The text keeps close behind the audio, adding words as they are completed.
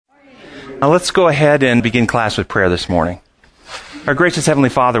Let's go ahead and begin class with prayer this morning. Our gracious Heavenly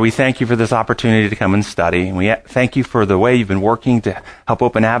Father, we thank you for this opportunity to come and study. And we thank you for the way you've been working to help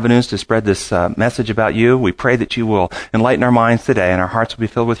open avenues to spread this message about you. We pray that you will enlighten our minds today and our hearts will be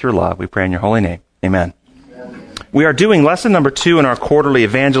filled with your love. We pray in your holy name. Amen. We are doing lesson number 2 in our quarterly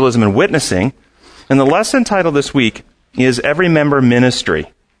evangelism and witnessing. And the lesson title this week is Every Member Ministry.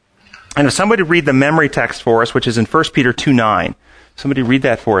 And if somebody read the memory text for us, which is in 1 Peter 2:9. Somebody read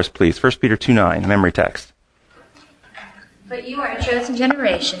that for us, please. 1 Peter 2:9, memory text. But you are a chosen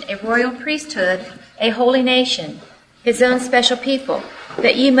generation, a royal priesthood, a holy nation, his own special people,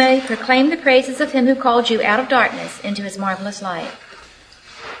 that you may proclaim the praises of him who called you out of darkness into his marvelous light.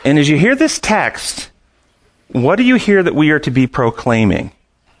 And as you hear this text, what do you hear that we are to be proclaiming?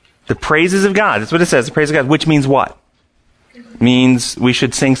 The praises of God. That's what it says, the praise of God, which means what? Means we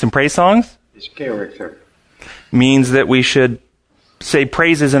should sing some praise songs? His character. Means that we should say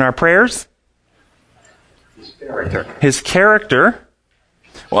praises in our prayers? His character. His character.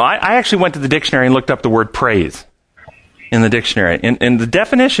 Well, I actually went to the dictionary and looked up the word praise in the dictionary. And the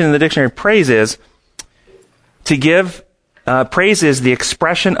definition in the dictionary of praise is to give, praise is the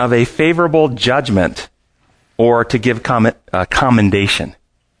expression of a favorable judgment or to give commendation.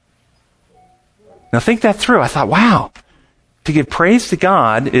 Now think that through. I thought, wow, to give praise to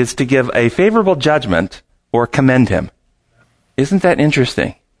God is to give a favorable judgment or commend him. Isn't that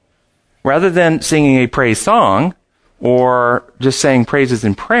interesting? Rather than singing a praise song or just saying praises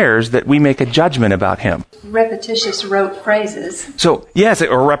and prayers, that we make a judgment about him. Repetitious rote phrases. So, yes,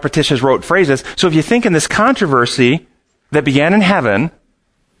 or repetitious rote phrases. So if you think in this controversy that began in heaven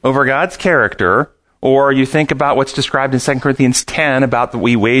over God's character, or you think about what's described in 2 Corinthians 10 about that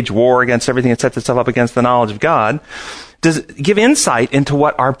we wage war against everything that sets itself up against the knowledge of God, does it give insight into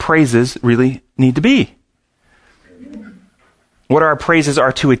what our praises really need to be? What our praises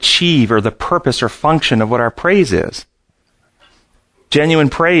are to achieve, or the purpose or function of what our praise is. Genuine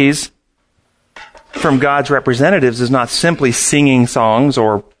praise from God's representatives is not simply singing songs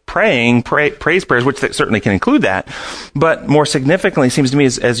or praying praise prayers, which certainly can include that, but more significantly, it seems to me,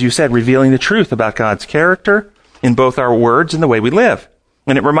 as you said, revealing the truth about God's character in both our words and the way we live.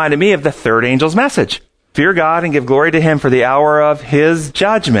 And it reminded me of the third angel's message. Fear God and give glory to him, for the hour of his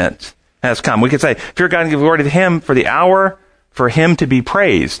judgment has come. We could say, fear God and give glory to him, for the hour for him to be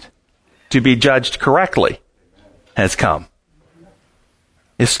praised, to be judged correctly, has come.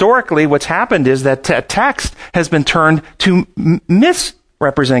 Historically, what's happened is that text has been turned to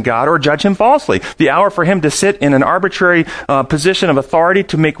misrepresent God or judge him falsely. The hour for him to sit in an arbitrary position of authority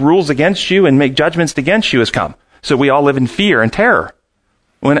to make rules against you and make judgments against you has come. So we all live in fear and terror.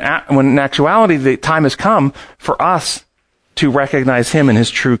 When in actuality, the time has come for us to recognize him and his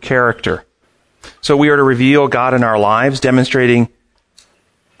true character. So we are to reveal God in our lives, demonstrating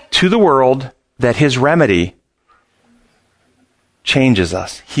to the world that his remedy changes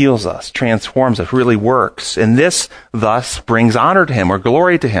us, heals us, transforms us, really works. And this thus brings honor to him or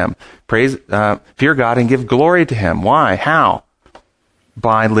glory to him. Fear God and give glory to him. Why? How?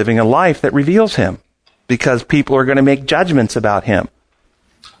 By living a life that reveals him. Because people are going to make judgments about him.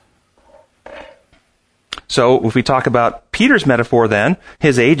 So if we talk about Peter's metaphor then,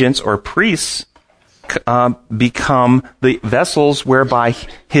 his agents or priests become the vessels whereby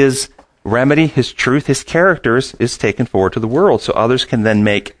his remedy, his truth, his characters is taken forward to the world, so others can then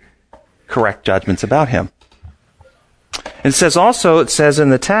make correct judgments about him. It says in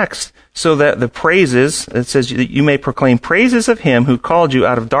the text, so that the praises, it says that you may proclaim praises of him who called you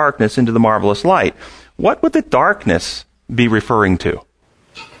out of darkness into the marvelous light. What would the darkness be referring to?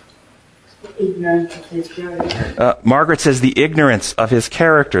 Ignorance of his character. Margaret says the ignorance of his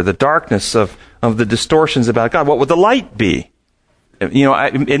character, the darkness of the distortions about God. What would the light be? You know,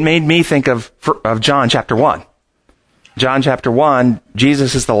 it made me think of John chapter 1. John chapter 1,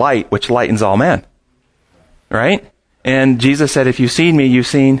 Jesus is the light which lightens all men. Right? And Jesus said, if you've seen me, you've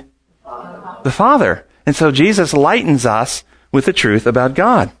seen the Father. And so Jesus lightens us with the truth about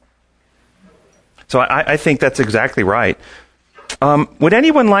God. So I think that's exactly right. Would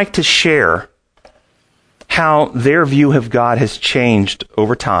anyone like to share how their view of God has changed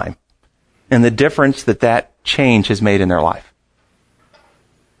over time and the difference that change has made in their life?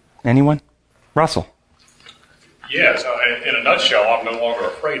 Anyone? Russell. Yes, in a nutshell, I'm no longer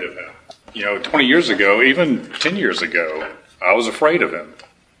afraid of him. 20 years ago, even 10 years ago, I was afraid of him.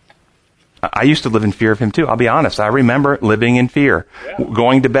 I used to live in fear of him too. I'll be honest. I remember living in fear,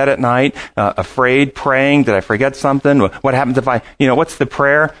 going to bed at night, afraid, praying. Did I forget something? What happens if what's the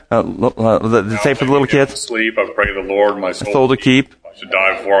prayer? Say for the little kids? Sleep. I pray the Lord my soul to keep. I should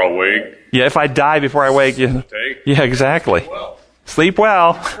die before I wake. Yeah, if I die before I wake. Yeah, exactly. Sleep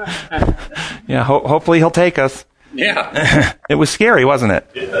well. Yeah, hopefully he'll take us. Yeah. It was scary, wasn't it?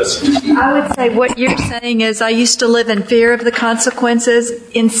 Yes. I would say what you're saying is I used to live in fear of the consequences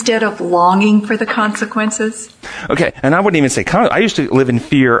instead of longing for the consequences. Okay, and I wouldn't even say, I used to live in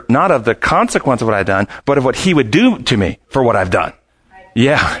fear not of the consequence of what I'd done, but of what he would do to me for what I've done.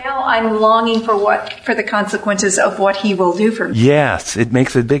 Yeah. Now I'm longing for the consequences of what he will do for me. Yes, it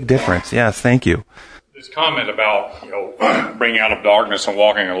makes a big difference. Yes, thank you. This comment about bringing out of darkness and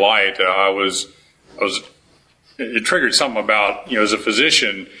walking in light, it triggered something about as a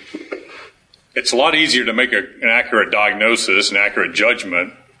physician, it's a lot easier to make an accurate diagnosis, an accurate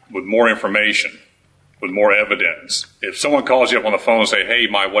judgment with more information, with more evidence. If someone calls you up on the phone and say, "Hey,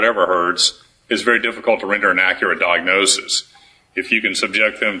 my whatever hurts," it's very difficult to render an accurate diagnosis. If you can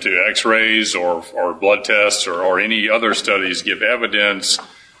subject them to x-rays or blood tests or any other studies, give evidence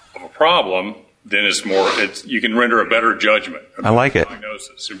of a problem, then you can render a better judgment. I like it.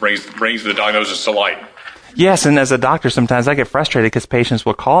 Diagnosis. It brings the diagnosis to light. Yes, and as a doctor, sometimes I get frustrated because patients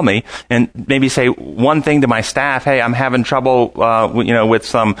will call me and maybe say one thing to my staff, "Hey, I'm having trouble, with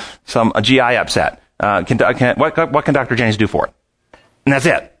some GI upset. What can Dr. Jennings do for it?" And that's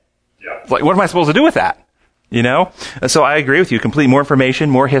it. Yeah. It's like, what am I supposed to do with that? So I agree with you. Complete more information,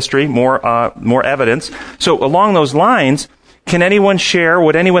 more history, more evidence. So along those lines, would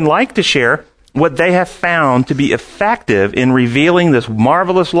anyone like to share what they have found to be effective in revealing this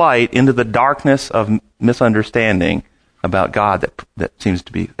marvelous light into the darkness of misunderstanding about God that seems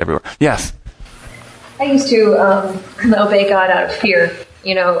to be everywhere? Yes. I used to obey God out of fear,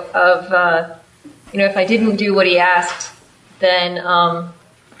 if I didn't do what he asked, then,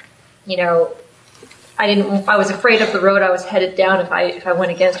 I was afraid of the road I was headed down if I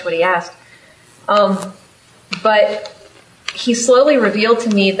went against what he asked. But he slowly revealed to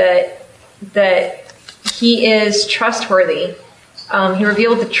me that he is trustworthy. He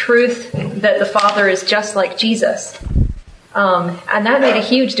revealed the truth that the Father is just like Jesus. And that made a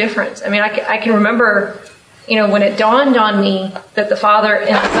huge difference. I mean, I can remember, when it dawned on me that the Father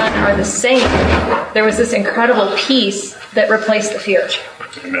and the Son are the same, there was this incredible peace that replaced the fear.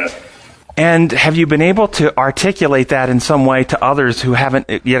 Amen. And have you been able to articulate that in some way to others who haven't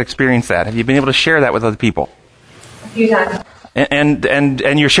yet experienced that? Have you been able to share that with other people? A few times.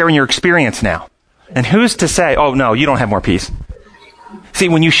 And you're sharing your experience now. And who's to say, "Oh, no, you don't have more peace"? See,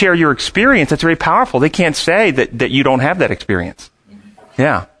 when you share your experience, it's very powerful. They can't say that you don't have that experience.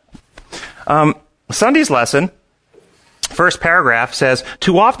 Yeah. Sunday's lesson, first paragraph says,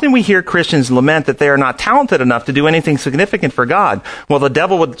 "Too often we hear Christians lament that they are not talented enough to do anything significant for God. Well, the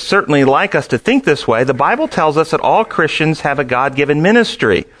devil would certainly like us to think this way. The Bible tells us that all Christians have a God-given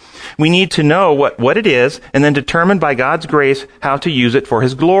ministry. We need to know what it is and then determine by God's grace how to use it for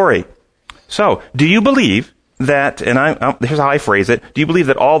his glory." So, do you believe that, and here's how I phrase it, do you believe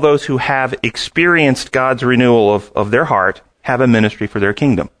that all those who have experienced God's renewal of their heart have a ministry for their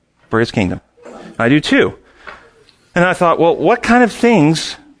kingdom, for his kingdom? I do too. And I thought, well, what kind of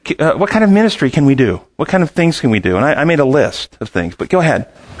ministry can we do? What kind of things can we do? And I made a list of things, but go ahead.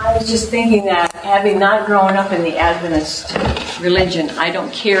 I was just thinking that having not grown up in the Adventist religion, I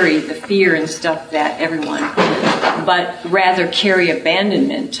don't carry the fear and stuff that everyone, but rather carry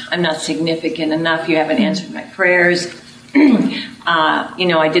abandonment. I'm not significant enough. You haven't answered my prayers.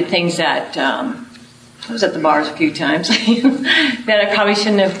 I did things that I was at the bars a few times that I probably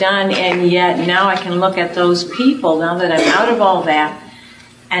shouldn't have done, and yet now I can look at those people, now that I'm out of all that,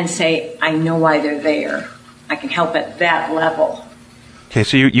 and say, I know why they're there. I can help at that level. Okay,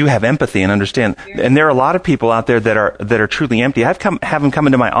 so you have empathy and understand. And there are a lot of people out there that are truly empty. Have them come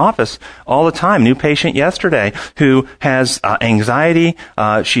into my office all the time. New patient yesterday who has anxiety.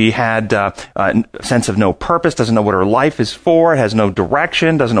 She had a sense of no purpose, doesn't know what her life is for, has no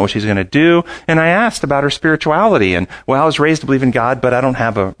direction, doesn't know what she's going to do. And I asked about her spirituality. And, well, I was raised to believe in God, but I don't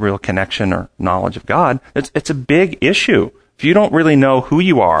have a real connection or knowledge of God. It's a big issue. If you don't really know who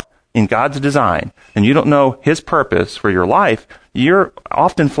you are in God's design, and you don't know his purpose for your life, you're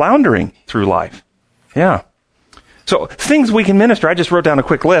often floundering through life. Yeah. So things we can minister, I just wrote down a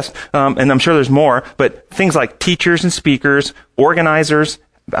quick list, and I'm sure there's more, but things like teachers and speakers, organizers,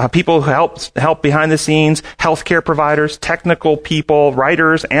 people who help behind the scenes, healthcare providers, technical people,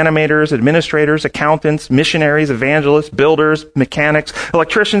 writers, animators, administrators, accountants, missionaries, evangelists, builders, mechanics,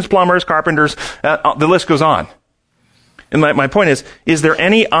 electricians, plumbers, carpenters, the list goes on. And my point is there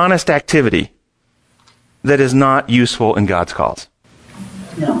any honest activity that is not useful in God's cause?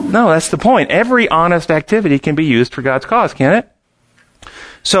 No, that's the point. Every honest activity can be used for God's cause, can't it?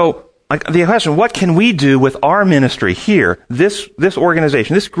 So, like the question, what can we do with our ministry here, this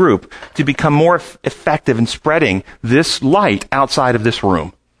organization, this group, to become more effective in spreading this light outside of this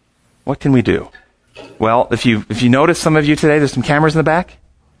room? What can we do? Well, if you notice, some of you today, there's some cameras in the back.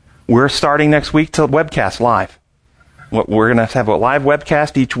 We're starting next week to webcast live. We're going to have a live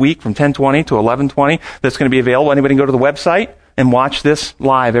webcast each week from 10:20 to 11:20 that's going to be available. Anybody can go to the website and watch this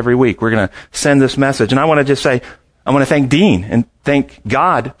live every week. We're going to send this message. And I want to just say, I want to thank Dean and thank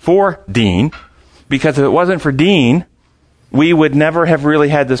God for Dean, because if it wasn't for Dean, we would never have really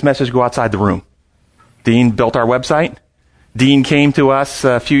had this message go outside the room. Dean built our website. Dean came to us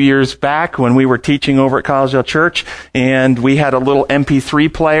a few years back when we were teaching over at Collegedale Church, and we had a little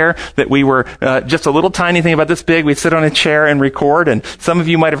MP3 player that we were just a little tiny thing about this big. We'd sit on a chair and record, and some of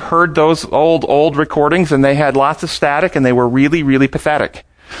you might have heard those old recordings, and they had lots of static, and they were really, really pathetic.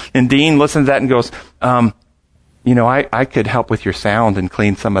 And Dean listened to that and goes, I could help with your sound and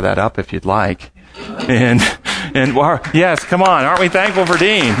clean some of that up if you'd like. And yes, come on, aren't we thankful for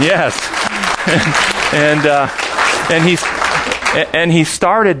Dean? Yes. And he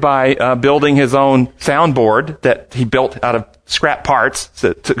started by building his own soundboard that he built out of scrap parts,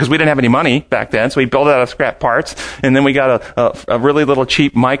 because we didn't have any money back then, so he built it out of scrap parts. And then we got a really little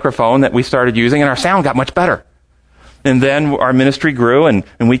cheap microphone that we started using, and our sound got much better. And then our ministry grew, and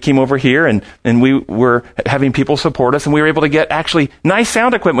we came over here, and we were having people support us, and we were able to get actually nice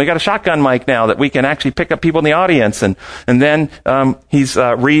sound equipment. We got a shotgun mic now that we can actually pick up people in the audience. And then he's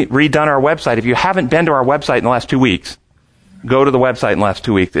redone our website. If you haven't been to our website in the last 2 weeks, go to the website in the last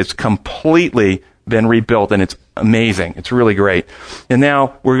 2 weeks. It's completely been rebuilt, and it's amazing. It's really great. And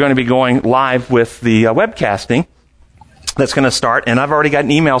now we're going to be going live with the webcasting. That's going to start, and I've already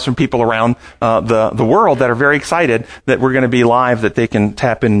gotten emails from people around the world that are very excited that we're going to be live, that they can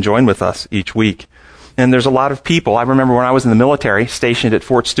tap in and join with us each week. And there's a lot of people. I remember when I was in the military, stationed at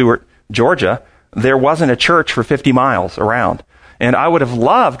Fort Stewart, Georgia, there wasn't a church for 50 miles around. And I would have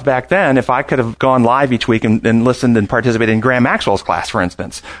loved back then if I could have gone live each week and listened and participated in Graham Maxwell's class, for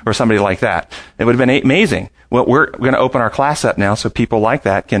instance, or somebody like that. It would have been amazing. Well, we're going to open our class up now so people like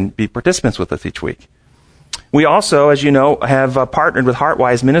that can be participants with us each week. We also, as you know, have partnered with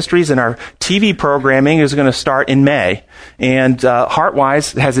Heartwise Ministries, and our TV programming is going to start in May. And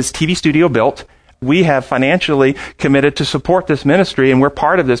Heartwise has its TV studio built. We have financially committed to support this ministry, and we're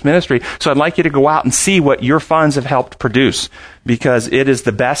part of this ministry. So I'd like you to go out and see what your funds have helped produce, because it is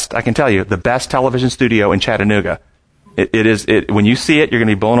the best, I can tell you, the best television studio in Chattanooga. It is, when you see it, you're going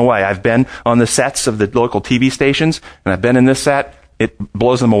to be blown away. I've been on the sets of the local TV stations, and I've been in this set. It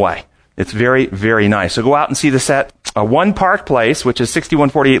blows them away. It's very, very nice. So go out and see the set. One Park Place, which is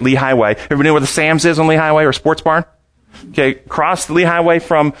 6148 Lee Highway. Everybody know where the Sam's is on Lee Highway, or Sports Barn? Okay, across the Lee Highway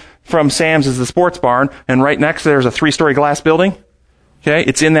from Sam's is the Sports Barn, and right next there's a 3-story glass building. Okay,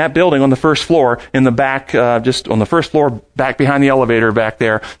 it's in that building on the first floor, in the back, just on the first floor, back behind the elevator back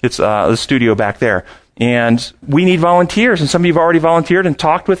there. It's the studio back there. And we need volunteers, and some of you have already volunteered and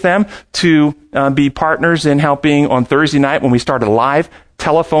talked with them to be partners in helping on Thursday night when we start a live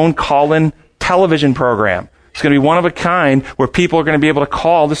telephone call-in television program. It's going to be one of a kind where people are going to be able to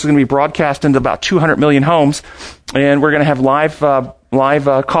call. This is going to be broadcast into about 200 million homes, and we're going to have live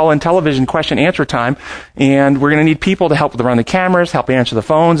call-in television question-answer time, and we're going to need people to help with running the cameras, help answer the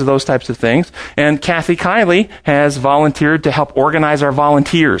phones, those types of things. And Kathy Kiley has volunteered to help organize our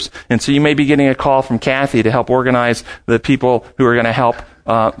volunteers, and so you may be getting a call from Kathy to help organize the people who are going to help,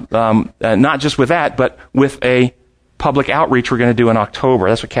 not just with that, but with a public outreach we're going to do in October.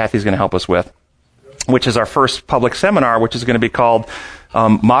 That's what Kathy's going to help us with, which is our first public seminar, which is going to be called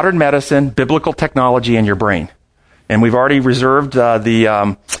Modern Medicine, Biblical Technology, and Your Brain. And we've already reserved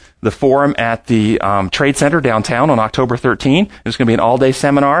the forum at the Trade Center downtown on October 13. It's going to be an all-day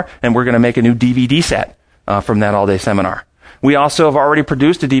seminar, and we're going to make a new DVD set from that all-day seminar. We also have already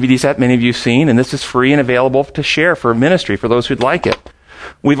produced a DVD set, many of you have seen, and this is free and available to share for ministry for those who'd like it.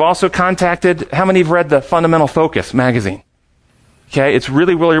 We've also contacted, how many have read the Fundamental Focus magazine? Okay, it's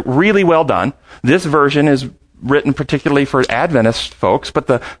really, really, really well done. This version is written particularly for Adventist folks, but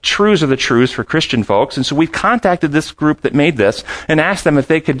the truths are the truths for Christian folks. And so we've contacted this group that made this and asked them if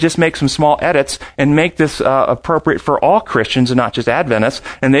they could just make some small edits and make this appropriate for all Christians and not just Adventists.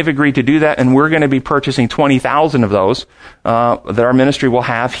 And they've agreed to do that, and we're going to be purchasing 20,000 of those that our ministry will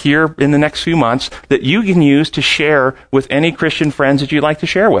have here in the next few months that you can use to share with any Christian friends that you'd like to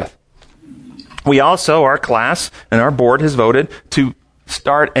share with. We also, our class and our board has voted to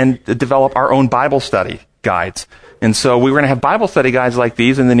start and develop our own Bible study guides. And so we're going to have Bible study guides like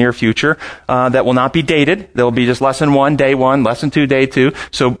these in the near future that will not be dated. They'll be just lesson 1, day 1, lesson 2, day 2.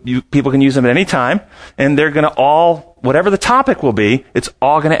 So people can use them at any time. And they're going to all whatever the topic will be, it's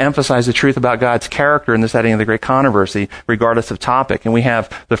all going to emphasize the truth about God's character in the setting of the great controversy, regardless of topic. And we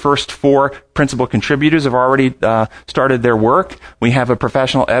have the first 4 principal contributors have already started their work. We have a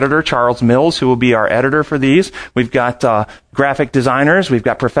professional editor, Charles Mills, who will be our editor for these. We've got graphic designers. We've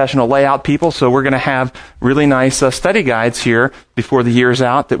got professional layout people. So we're going to have really nice study guides here before the year's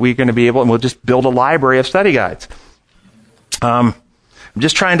out that we're going to be able, and we'll just build a library of study guides. I'm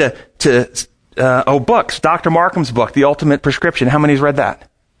just trying books. Dr. Markham's book, The Ultimate Prescription. How many's read that?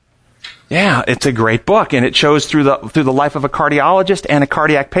 Yeah, it's a great book, and it shows through the life of a cardiologist and a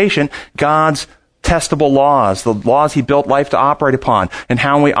cardiac patient God's testable laws, the laws he built life to operate upon, and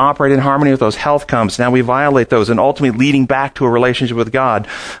how we operate in harmony with those. Health comes, and how we violate those, and ultimately leading back to a relationship with God.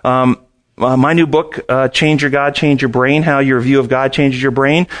 My new book, Change Your God, Change Your Brain, How Your View of God Changes Your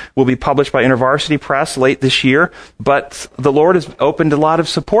Brain, will be published by InterVarsity Press late this year. But the Lord has opened a lot of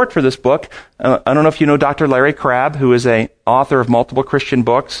support for this book. I don't know if you know Dr. Larry Crabb, who is an author of multiple Christian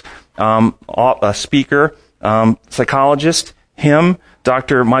books, a speaker, psychologist. Him,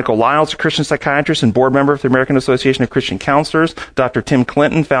 Dr. Michael Lyles, a Christian psychiatrist and board member of the American Association of Christian Counselors, Dr. Tim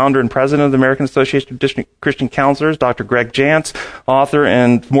Clinton, founder and president of the American Association of Christian Counselors, Dr. Greg Jantz, author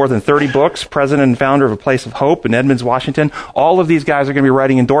and more than 30 books, president and founder of A Place of Hope in Edmonds, Washington. All of these guys are going to be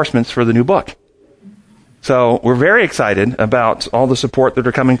writing endorsements for the new book. So we're very excited about all the support that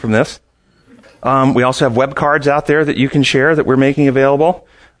are coming from this. We also have web cards out there that you can share that we're making available.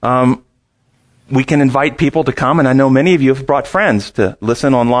 We can invite people to come, and I know many of you have brought friends to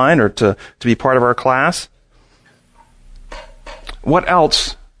listen online or to be part of our class. What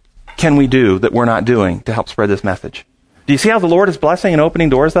else can we do that we're not doing to help spread this message? Do you see how the Lord is blessing and opening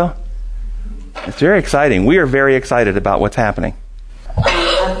doors, though? It's very exciting. We are very excited about what's happening.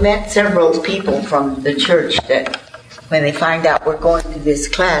 I've met several people from the church that when they find out we're going to this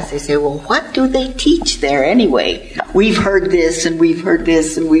class, they say, well, what do they teach there anyway? We've heard this, and we've heard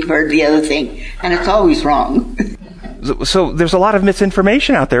this, and we've heard the other thing, and it's always wrong. So there's a lot of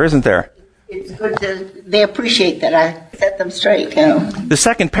misinformation out there, isn't there? It's good they appreciate that I set them straight, you know. The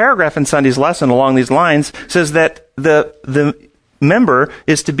second paragraph in Sunday's lesson along these lines says that the member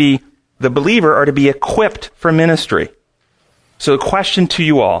is to be, the believer are to be equipped for ministry. So the question to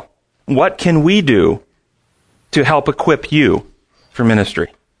you all, what can we do to help equip you for ministry?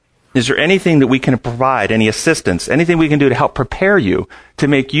 Is there anything that we can provide, any assistance, anything we can do to help prepare you, to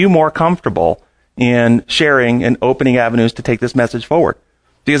make you more comfortable in sharing and opening avenues to take this message forward?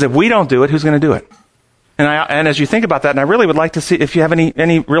 Because if we don't do it, who's going to do it? And as you think about that, and I really would like to see, if you have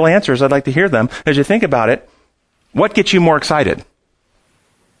any real answers, I'd like to hear them. As you think about it, what gets you more excited?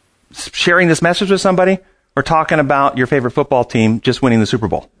 Sharing this message with somebody, or talking about your favorite football team just winning the Super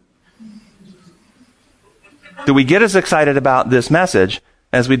Bowl? Do we get as excited about this message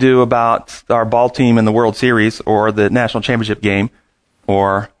as we do about our ball team in the World Series or the national championship game?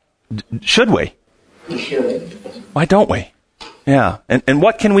 Or should we? We should. Why don't we? Yeah. And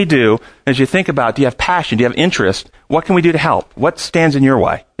what can we do as you think about, do you have passion? Do you have interest? What can we do to help? What stands in your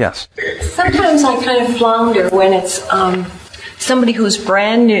way? Yes. Sometimes I kind of flounder when it's somebody who's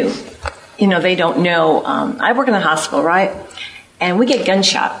brand new. You know, they don't know. I work in the hospital, right? And we get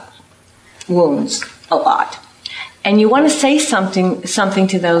gunshot wounds a lot. And you want to say something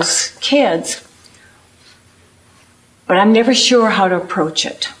to those kids, but I'm never sure how to approach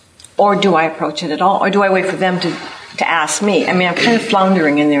it. Or do I approach it at all? Or do I wait for them to ask me? I mean, I'm kind of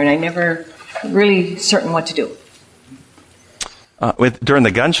floundering in there, and I'm never really certain what to do. During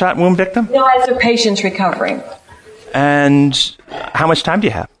the gunshot wound victim? No, as a patient's recovering. And how much time do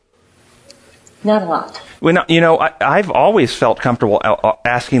you have? Not a lot. Well, I've always felt comfortable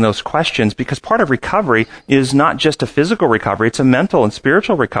asking those questions because part of recovery is not just a physical recovery, it's a mental and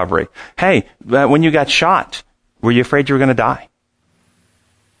spiritual recovery. Hey, when you got shot, were you afraid you were going to die?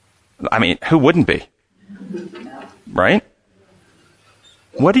 I mean, who wouldn't be? Right?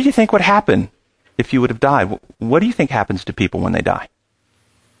 What do you think would happen if you would have died? What do you think happens to people when they die?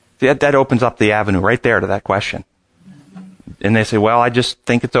 That opens up the avenue right there to that question. And they say, well, I just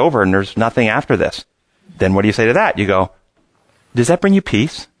think it's over and there's nothing after this. Then what do you say to that? You go, does that bring you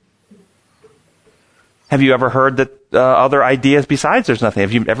peace? Have you ever heard that other ideas besides there's nothing?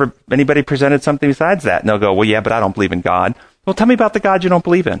 Have you ever, anybody presented something besides that? And they'll go, well, yeah, but I don't believe in God. Well, tell me about the God you don't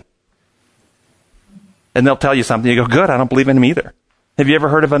believe in. And they'll tell you something. You go, good, I don't believe in him either. Have you ever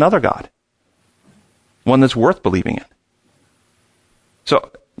heard of another God? One that's worth believing in.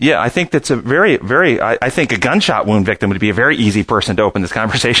 So, yeah, I think that's a I think a gunshot wound victim would be a very easy person to open this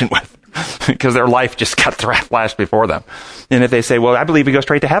conversation with because their life just got flashed before them. And if they say, well, I believe we go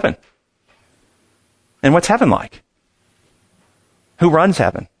straight to heaven. And what's heaven like? Who runs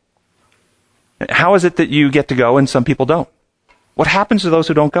heaven? How is it that you get to go and some people don't? What happens to those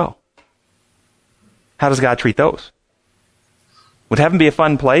who don't go? How does God treat those? Would heaven be a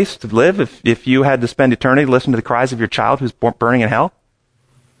fun place to live if you had to spend eternity listening to the cries of your child who's burning in hell?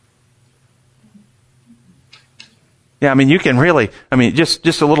 Yeah, I mean, you can really,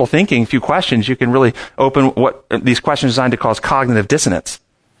 just a little thinking, a few questions, you can really open what these questions are designed to cause cognitive dissonance.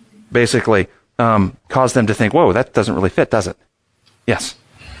 Basically, cause them to think, whoa, that doesn't really fit, does it? Yes.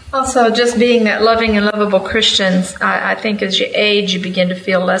 Also, just being that loving and lovable Christians, I think as you age, you begin to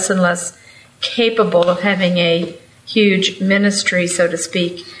feel less and less capable of having a huge ministry, so to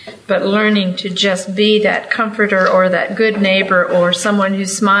speak, but learning to just be that comforter or that good neighbor or someone who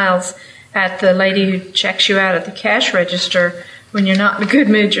smiles at the lady who checks you out at the cash register when you're not in a good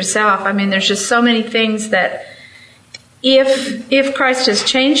mood yourself. I mean, there's just so many things that if Christ has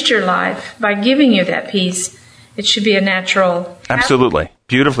changed your life by giving you that peace, it should be a natural. Absolutely.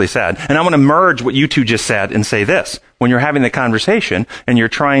 Beautifully said. And I want to merge what you two just said and say this. When you're having the conversation and you're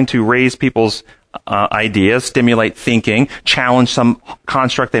trying to raise people's ideas, stimulate thinking, challenge some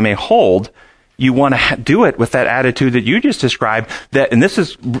construct they may hold, you want to do it with that attitude that you just described, that, and this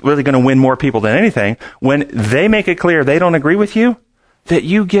is really going to win more people than anything, when they make it clear they don't agree with you, that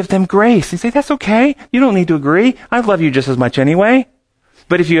you give them grace. You say, that's okay. You don't need to agree. I love you just as much anyway.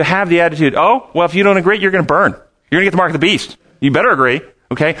 But if you have the attitude, oh, well, if you don't agree, you're going to burn. You're going to get the mark of the beast. You better agree.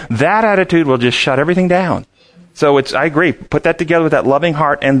 Okay? That attitude will just shut everything down. So I agree. Put that together with that loving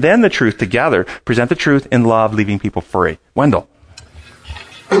heart and then the truth together. Present the truth in love, leaving people free. Wendell.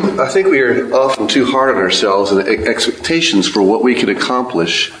 I think we are often too hard on ourselves and expectations for what we can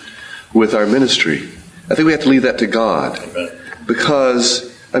accomplish with our ministry. I think we have to leave that to God.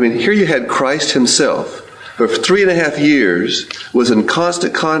 Because, here you had Christ himself, who for 3.5 years was in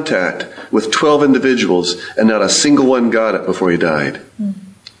constant contact with 12 individuals, and not a single one got it before he died.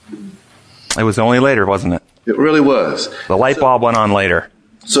 It was only later, wasn't it? It really was. The light bulb went on later.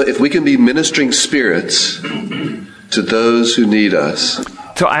 So if we can be ministering spirits to those who need us.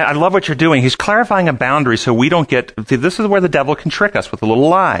 So I love what you're doing. He's clarifying a boundary so we don't get... See, this is where the devil can trick us with a little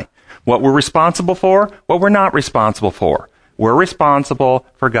lie. What we're responsible for, what we're not responsible for. We're responsible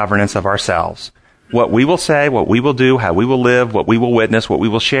for governance of ourselves. What we will say, what we will do, how we will live, what we will witness, what we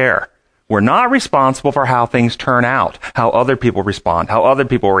will share. We're not responsible for how things turn out, how other people respond, how other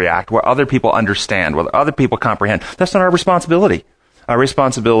people react, what other people understand, what other people comprehend. That's not our responsibility. Our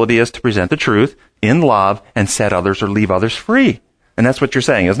responsibility is to present the truth in love and set others or leave others free. And that's what you're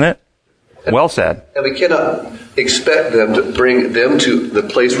saying, isn't it? Well said. And we cannot expect them to bring them to the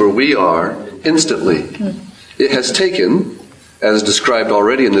place where we are instantly. It has taken, as described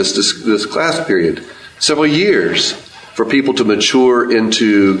already in this class period, several years for people to mature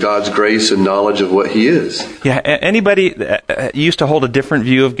into God's grace and knowledge of what he is. Yeah, anybody used to hold a different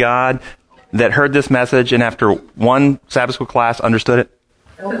view of God that heard this message and after one Sabbath school class understood it?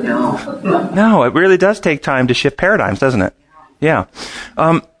 No, it really does take time to shift paradigms, doesn't it? Yeah.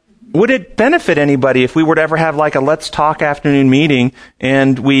 Would it benefit anybody if we were to ever have like a Let's Talk afternoon meeting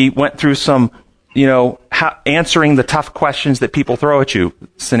and we went through some, answering the tough questions that people throw at you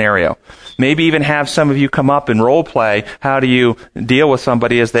scenario? Maybe even have some of you come up and role play. How do you deal with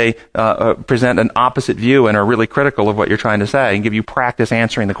somebody as they present an opposite view and are really critical of what you're trying to say, and give you practice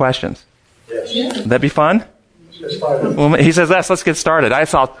answering the questions? Yes. Would that be fun? Well, he says, let's get started. I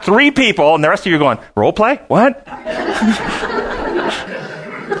saw 3 people, and the rest of you are going, role play? What?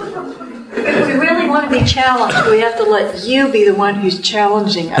 If we really want to be challenged, we have to let you be the one who's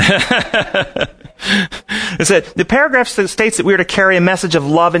challenging us. It said, the paragraph states that we are to carry a message of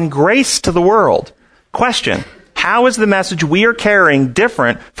love and grace to the world. Question, how is the message we are carrying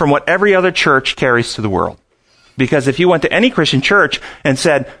different from what every other church carries to the world? Because if you went to any Christian church and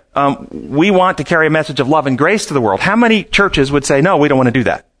said, we want to carry a message of love and grace to the world, how many churches would say, no, we don't want to do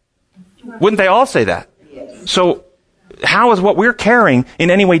that? Wouldn't they all say that? So how is what we're carrying in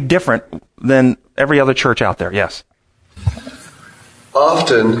any way different than every other church out there? Yes.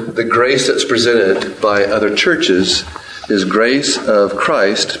 Often the grace that's presented by other churches is grace of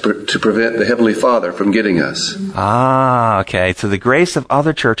Christ to prevent the Heavenly Father from getting us. Okay. So the grace of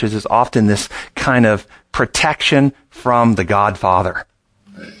other churches is often this kind of protection from the God Father.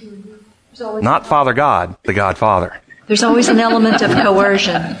 Not Father God, the God Father. There's always an element of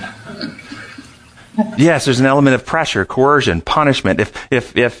coercion. Yes, there's an element of pressure, coercion, punishment.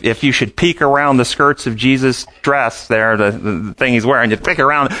 If you should peek around the skirts of Jesus' dress there, the thing he's wearing, you peek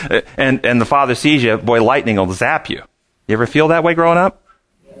around and the Father sees you, boy, lightning will zap you. You ever feel that way growing up?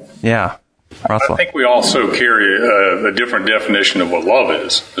 Yeah. Russell. I think we also carry a different definition of what love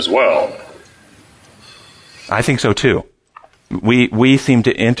is as well. I think so too. We seem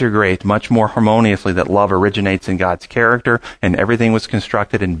to integrate much more harmoniously that love originates in God's character, and everything was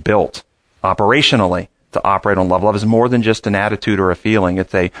constructed and built operationally to operate on love. Love is more than just an attitude or a feeling.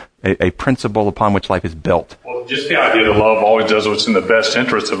 It's a principle upon which life is built. Well, just the idea that love always does what's in the best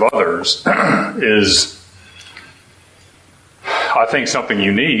interest of others is, I think, something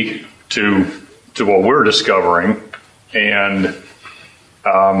unique to what we're discovering, and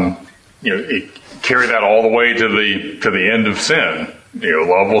carry that all the way to the end of sin.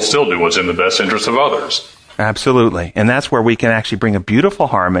 Love will still do what's in the best interest of others. Absolutely. And that's where we can actually bring a beautiful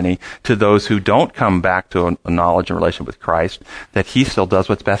harmony to those who don't come back to a knowledge and relationship with Christ, that he still does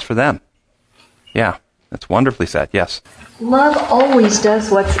what's best for them. Yeah, that's wonderfully said. Yes. Love always does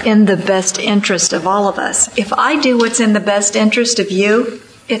what's in the best interest of all of us. If I do what's in the best interest of you,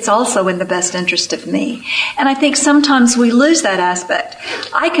 it's also in the best interest of me. And I think sometimes we lose that aspect.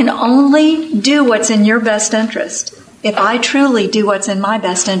 I can only do what's in your best interest if I truly do what's in my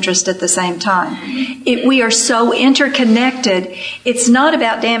best interest at the same time. We are so interconnected. It's not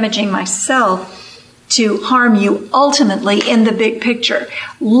about damaging myself to harm you ultimately in the big picture.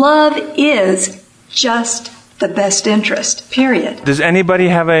 Love is just the best interest, period. Does anybody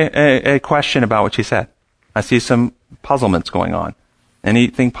have a question about what she said? I see some puzzlements going on.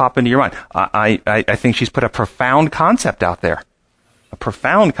 Anything pop into your mind? I think she's put a profound concept out there. A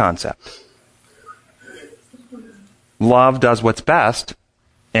profound concept. Love does what's best,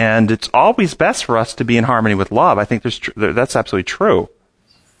 and it's always best for us to be in harmony with love. I think that's absolutely true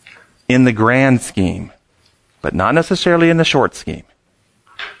in the grand scheme, but not necessarily in the short scheme.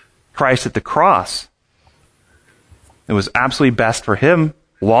 Christ at the cross, it was absolutely best for him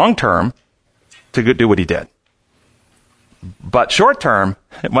long term to do what he did. But short term,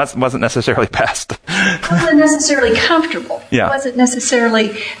 it wasn't necessarily best. It wasn't necessarily comfortable. Yeah. It wasn't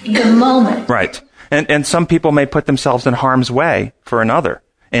necessarily the moment. Right. And some people may put themselves in harm's way for another.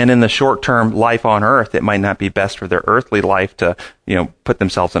 And in the short term life on earth, it might not be best for their earthly life to, put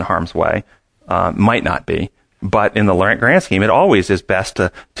themselves in harm's way. Might not be. But in the grand scheme, it always is best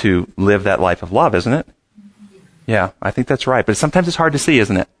to live that life of love, isn't it? Yeah, I think that's right. But sometimes it's hard to see,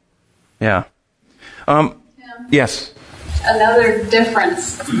 isn't it? Yeah. Yes. Another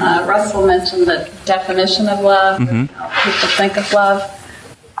difference, Russell mentioned the definition of love, how people think of love.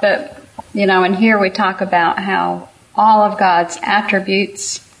 But, in here we talk about how all of God's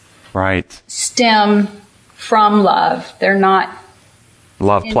attributes stem from love. They're not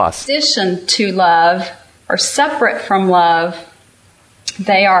love plus. In addition to love or separate from love.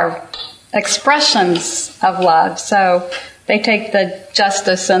 They are expressions of love. So they take the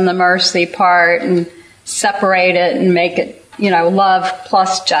justice and the mercy part and separate it and make it, love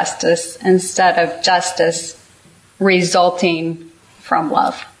plus justice instead of justice resulting from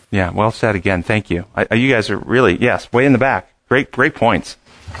love. Yeah, well said again. Thank you. You guys are really, yes, way in the back. Great points.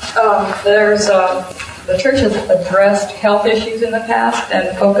 The church has addressed health issues in the past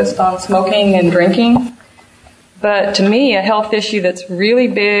and focused on smoking and drinking. But to me, a health issue that's really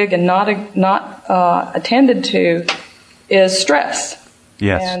big and not attended to is stress.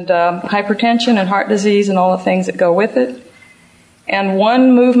 Yes. And hypertension and heart disease and all the things that go with it. And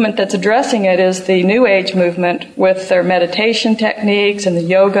one movement that's addressing it is the New Age movement with their meditation techniques and the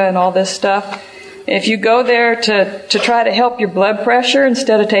yoga and all this stuff. If you go there to try to help your blood pressure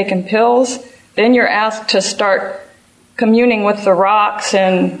instead of taking pills, then you're asked to start communing with the rocks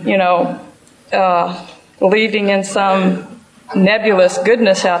and, believing in some nebulous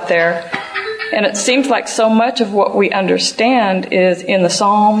goodness out there. And it seems like so much of what we understand is in the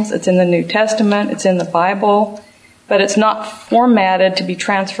Psalms, it's in the New Testament, it's in the Bible, but it's not formatted to be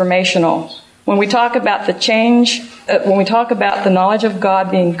transformational. When we talk about the change, when we talk about the knowledge of God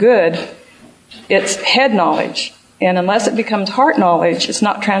being good, it's head knowledge. And unless it becomes heart knowledge, it's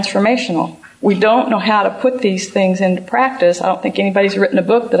not transformational. We don't know how to put these things into practice. I don't think anybody's written a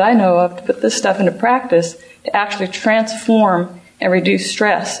book that I know of to put this stuff into practice to actually transform and reduce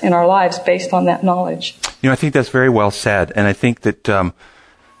stress in our lives based on that knowledge. I think that's very well said. And I think that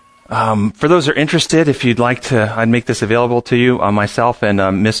for those who are interested, if you'd like to, I'd make this available to you. Myself and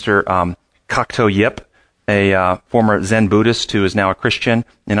Mr. Cocteau Yip, a former Zen Buddhist who is now a Christian,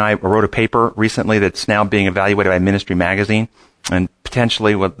 and I wrote a paper recently that's now being evaluated by Ministry Magazine. And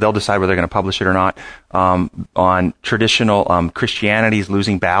potentially they'll decide whether they're going to publish it or not, on traditional Christianity's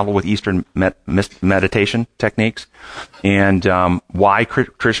losing battle with Eastern meditation techniques, and why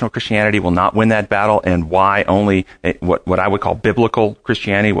traditional Christianity will not win that battle, and why only what I would call biblical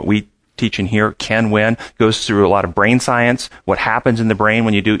Christianity, what we teach in here, can win. Goes through a lot of brain science, what happens in the brain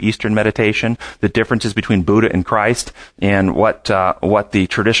when you do Eastern meditation, the differences between Buddha and Christ, and what the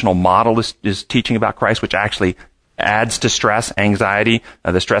traditional model is teaching about Christ, which actually adds to stress, anxiety,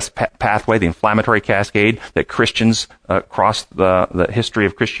 the stress pathway, the inflammatory cascade that Christians across the history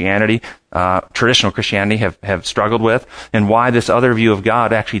of Christianity, traditional Christianity, have struggled with, and why this other view of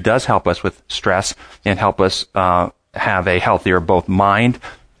God actually does help us with stress and help us have a healthier both mind,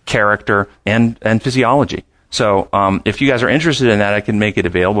 character, and physiology. So if you guys are interested in that, I can make it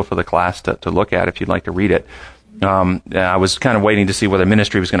available for the class to look at if you'd like to read it. I was kind of waiting to see whether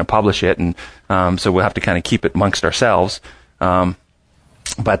ministry was going to publish it, and so we'll have to kind of keep it amongst ourselves.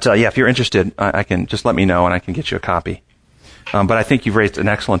 But if you're interested, I can just let me know, and I can get you a copy. But I think you've raised an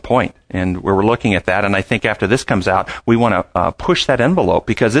excellent point, and we're looking at that, and I think after this comes out, we want to push that envelope,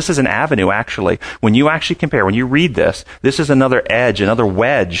 because this is an avenue, actually. When you actually compare, when you read this is another edge, another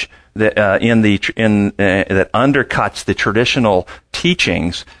wedge that that undercuts the traditional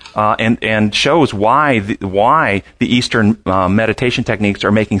teachings and shows why the Eastern meditation techniques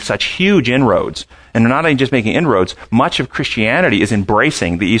are making such huge inroads. And they're not only just making inroads, much of Christianity is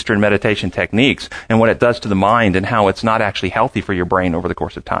embracing the Eastern meditation techniques and what it does to the mind and how it's not actually healthy for your brain over the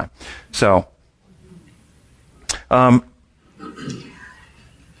course of time. So,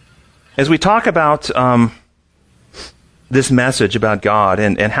 as we talk about this message about God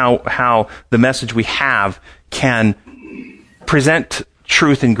and how the message we have can present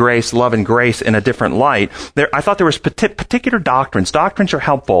truth and grace, love and grace in a different light, I thought there was particular doctrines. Doctrines are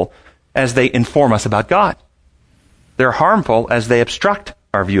helpful as they inform us about God. They're harmful as they obstruct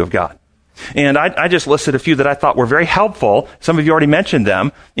our view of God. And I just listed a few that I thought were very helpful. Some of you already mentioned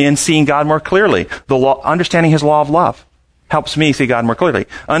them in seeing God more clearly. Understanding His law of love helps me see God more clearly.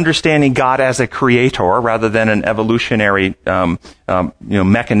 Understanding God as a creator rather than an evolutionary,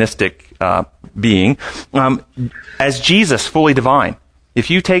 mechanistic being. As Jesus, fully divine. If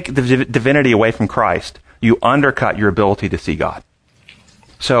you take the divinity away from Christ, you undercut your ability to see God.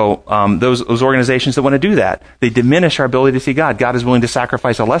 So those organizations that want to do that, they diminish our ability to see God. God is willing to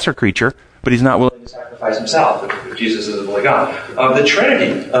sacrifice a lesser creature, but He's not willing to sacrifice Himself if Jesus is a fully God. The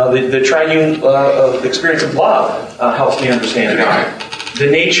Trinity, the triune experience of love helps me understand God. The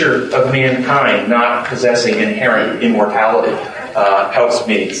nature of mankind not possessing inherent immortality helps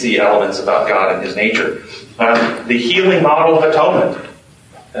me see elements about God and His nature. The healing model of atonement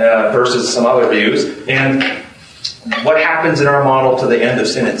versus some other views, and what happens in our model to the end of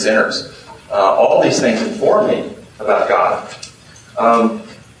sin and sinners. All these things inform me about God.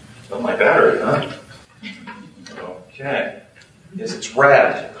 My battery, huh? Okay. Yes, it's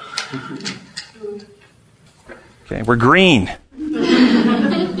red. Okay, we're green.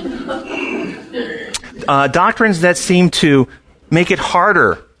 Doctrines that seem to make it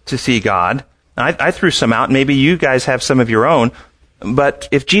harder to see God. I threw some out. Maybe you guys have some of your own. But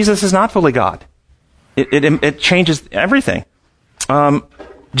if Jesus is not fully God, it changes everything.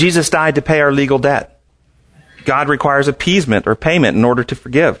 Jesus died to pay our legal debt. God requires appeasement or payment in order to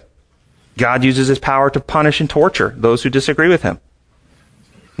forgive. God uses His power to punish and torture those who disagree with Him.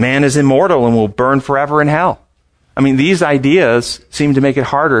 Man is immortal and will burn forever in hell. I mean, these ideas seem to make it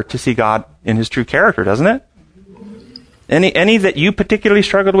harder to see God in His true character, doesn't it? Any that you particularly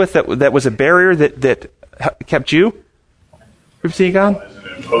struggled with that was a barrier that kept you from seeing God?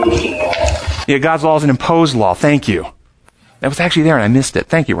 Yeah, God's law is an imposed law. Thank you. That was actually there and I missed it.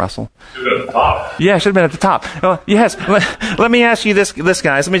 Thank you, Russell. Should have been at the top. Yeah, should have been at the top. Well, yes. Let me ask you this,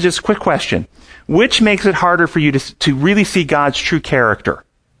 guys. Let me just quick question. Which makes it harder for you to really see God's true character?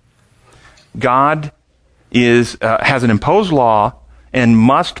 God has an imposed law and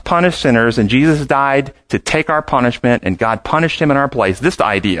must punish sinners, and Jesus died to take our punishment, and God punished Him in our place. This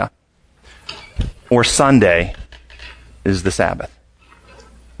idea. Or Sunday is the Sabbath.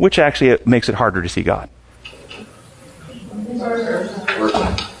 Which actually makes it harder to see God?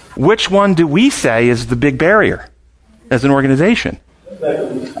 Which one do we say is the big barrier as an organization?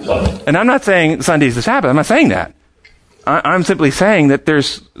 And I'm not saying Sunday's the Sabbath. I'm not saying that. I'm simply saying that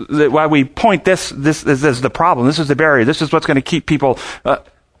why we point this is the problem. This is the barrier. This is what's going to keep people.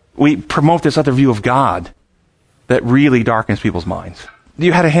 We promote this other view of God that really darkens people's minds.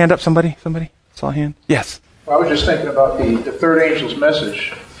 You had a hand up, somebody? Somebody saw a hand? Yes. Well, I was just thinking about the third angel's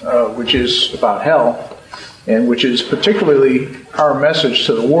message, which is about hell, and which is particularly our message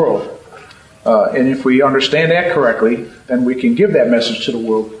to the world. And if we understand that correctly, then we can give that message to the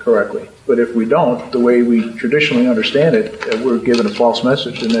world correctly. But if we don't, the way we traditionally understand it, we're given a false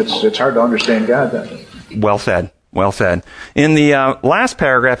message, and it's hard to understand God then. Well said. Well said. In the last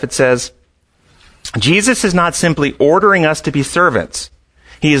paragraph, it says, Jesus is not simply ordering us to be servants.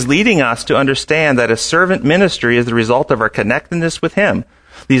 He is leading us to understand that a servant ministry is the result of our connectedness with Him,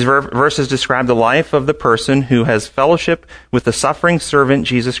 These verses describe the life of the person who has fellowship with the suffering servant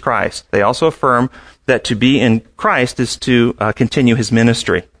Jesus Christ. They also affirm that to be in Christ is to continue his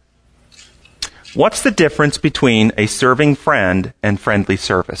ministry. What's the difference between a serving friend and friendly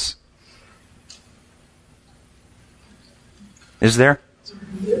service? Is there?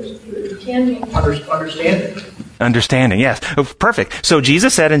 Understanding. Understanding, yes. Oh, perfect. So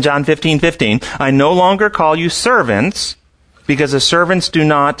Jesus said in John 15:15, I no longer call you servants, because the servants do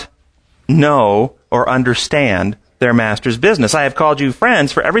not know or understand their master's business. I have called you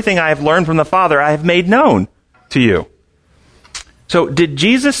friends, for everything I have learned from the Father I have made known to you. So did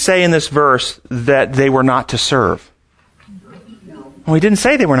Jesus say in this verse that they were not to serve? Well, he didn't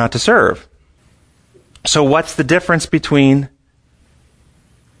say they were not to serve. So what's the difference between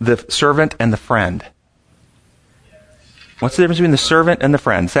the servant and the friend? What's the difference between the servant and the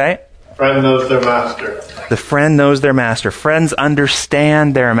friend? Say it. Friend knows their master. The friend knows their master. Friends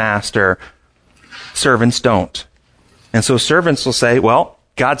understand their master. Servants don't. And so servants will say, well,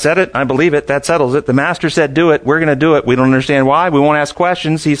 God said it. I believe it. That settles it. The master said do it. We're going to do it. We don't understand why. We won't ask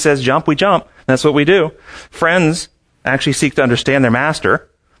questions. He says jump. We jump. That's what we do. Friends actually seek to understand their master.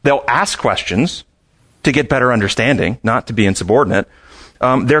 They'll ask questions to get better understanding, not to be insubordinate.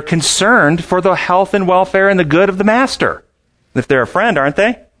 They're concerned for the health and welfare and the good of the master. If they're a friend, aren't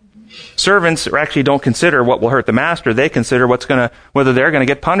they? Servants actually don't consider what will hurt the master. They consider whether they're going to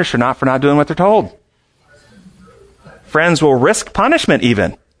get punished or not for not doing what they're told. Friends will risk punishment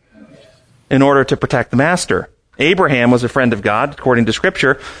even in order to protect the master. Abraham was a friend of God, according to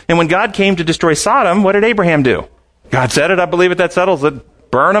Scripture. And when God came to destroy Sodom, what did Abraham do? God said it, I believe it, that settles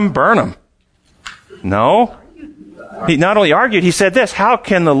it. Burn them, burn them. No. He not only argued, he said this,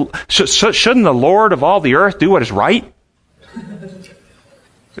 shouldn't the Lord of all the earth do what is right?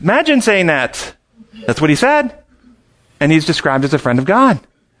 Imagine saying that. That's what he said. And he's described as a friend of God.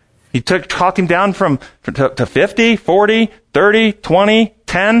 He talked him down to 50, 40, 30, 20,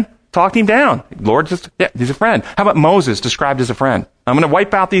 10, talked him down. Lord, he's a friend. How about Moses, described as a friend? I'm going to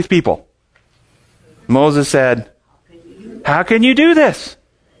wipe out these people. Moses said, how can you do this?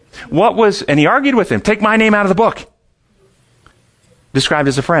 And he argued with him, take my name out of the book. Described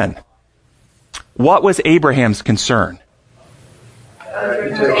as a friend. What was Abraham's concern?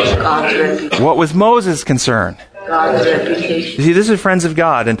 What was Moses' concern? God's reputation. You see, this is friends of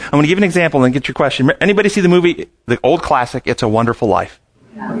God. And I'm going to give an example and get your question. Anybody see the movie, the old classic, It's a Wonderful Life?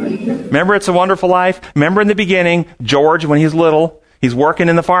 Remember It's a Wonderful Life? Remember in the beginning, George, when he's little, he's working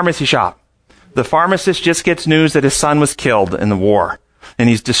in the pharmacy shop. The pharmacist just gets news that his son was killed in the war. And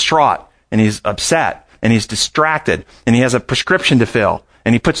he's distraught. And he's upset. And he's distracted. And he has a prescription to fill.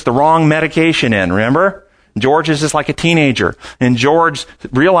 And he puts the wrong medication in, remember? George is just like a teenager. And George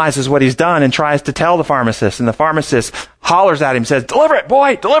realizes what he's done and tries to tell the pharmacist. And the pharmacist hollers at him, says, deliver it,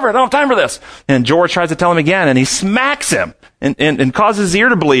 boy, deliver it, I don't have time for this. And George tries to tell him again, and he smacks him and causes his ear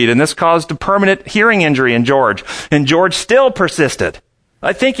to bleed. And this caused a permanent hearing injury in George. And George still persisted.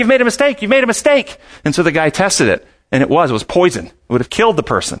 I think you've made a mistake. You've made a mistake. And so the guy tested it. And it was poison. It would have killed the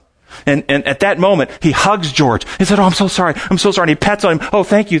person. And at that moment, he hugs George. He said, oh, I'm so sorry. I'm so sorry. And he pets on him. Oh,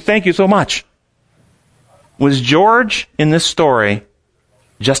 thank you so much. Was George in this story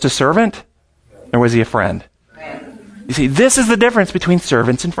just a servant? Or was he a friend? You see, this is the difference between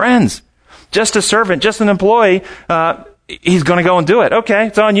servants and friends. Just a servant, just an employee, he's going to go and do it. Okay,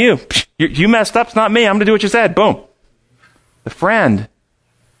 it's on you. You messed up, it's not me. I'm going to do what you said. Boom. The friend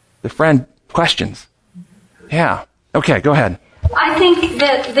questions. Yeah. Okay, go ahead. I think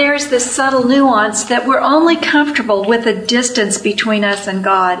that there's this subtle nuance that we're only comfortable with a distance between us and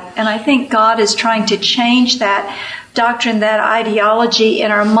God. And I think God is trying to change that doctrine, that ideology in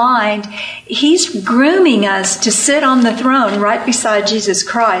our mind. He's grooming us to sit on the throne right beside Jesus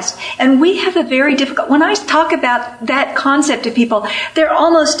Christ. And we have a very difficult, when I talk about that concept to people, they're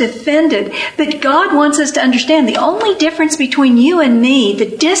almost offended. But God wants us to understand the only difference between you and me,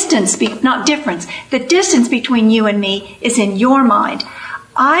 the distance between you and me is in your mind.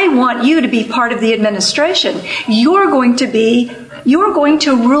 I want you to be part of the administration. You're going to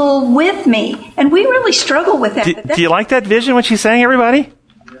rule with me. And we really struggle with that. Do you like that vision, what she's saying, everybody?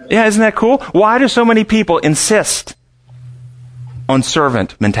 Yeah, isn't that cool? Why do so many people insist on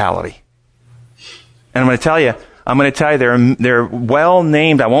servant mentality? And I'm going to tell you, they're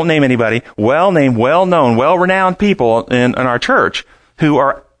well-named, I won't name anybody, well-named, well-known, well-renowned people in our church who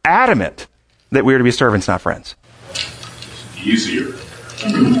are adamant that we are to be servants, not friends. Easier.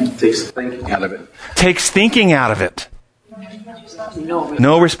 Takes thinking out of it. Takes thinking out of it.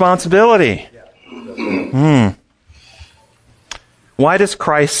 No responsibility. Why does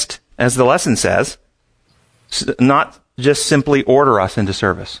Christ, as the lesson says, not just simply order us into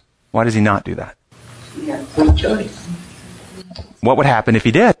service? Why does he not do that? Yeah, free choice. What would happen if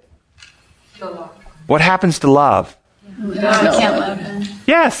he did? What happens to love? No, can't love him.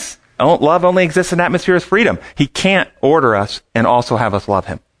 Yes. Love only exists in an atmosphere of freedom. He can't order us and also have us love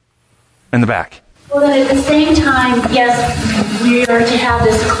him. In the back. Well, then at the same time, yes, we are to have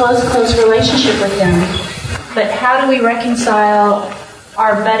this close relationship with him. But how do we reconcile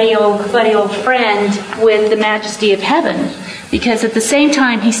our buddy old friend with the majesty of heaven? Because at the same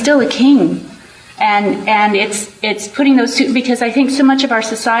time, he's still a king. And it's putting those two, because I think so much of our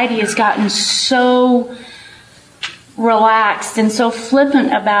society has gotten so relaxed and so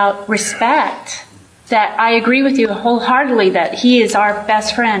flippant about respect that I agree with you wholeheartedly that he is our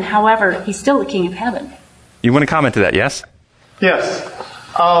best friend. However, he's still the king of heaven. You want to comment to that, yes? Yes.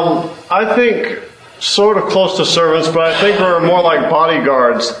 I think sort of close to servants, but I think we're more like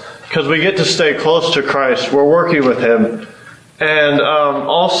bodyguards because we get to stay close to Christ. We're working with him. And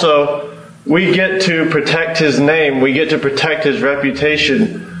also, we get to protect his name. We get to protect his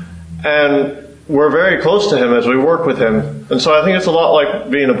reputation. And we're very close to him as we work with him. And so I think it's a lot like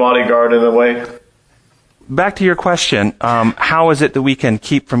being a bodyguard in a way. Back to your question, how is it that we can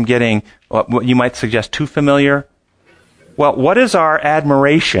keep from getting what you might suggest too familiar? Well, what is our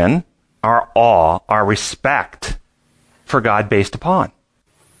admiration, our awe, our respect for God based upon?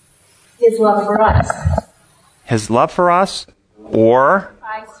 His love for us. His love for us, or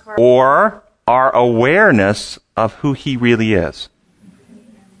our awareness of who he really is.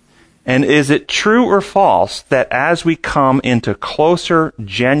 And is it true or false that as we come into closer,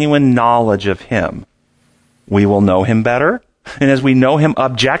 genuine knowledge of him, we will know him better? And as we know him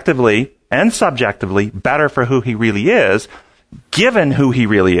objectively and subjectively better for who he really is, given who he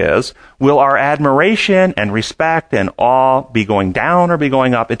really is, will our admiration and respect and awe be going down or be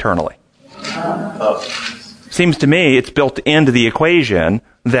going up eternally? Seems to me it's built into the equation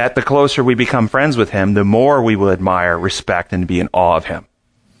that the closer we become friends with him, the more we will admire, respect, and be in awe of him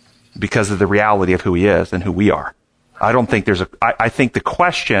because of the reality of who he is and who we are. I don't think I think the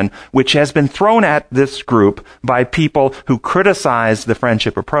question which has been thrown at this group by people who criticize the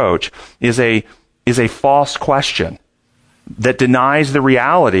friendship approach is a false question that denies the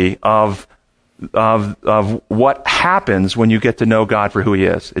reality of what happens when you get to know God for who he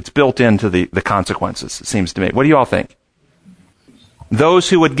is. It's built into the consequences, it seems to me. What do you all think? Those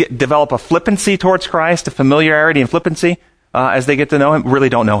who would develop a flippancy towards Christ, a familiarity and flippancy, as they get to know him, really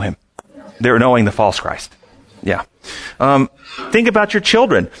don't know him. They're knowing the false Christ. Yeah. Think about your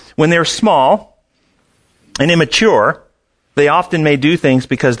children. When they're small and immature, they often may do things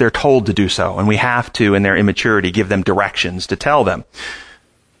because they're told to do so, and we have to, in their immaturity, give them directions to tell them.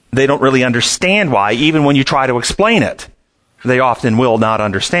 They don't really understand why, even when you try to explain it. They often will not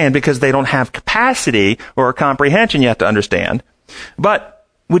understand because they don't have capacity or comprehension yet to understand. But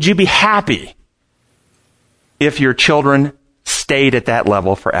would you be happy if your children stayed at that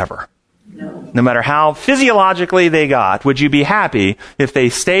level forever? No matter how physiologically they got, would you be happy if they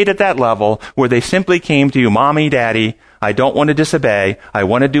stayed at that level where they simply came to you, Mommy, Daddy, I don't want to disobey, I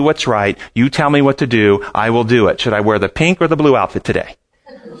want to do what's right, you tell me what to do, I will do it. Should I wear the pink or the blue outfit today?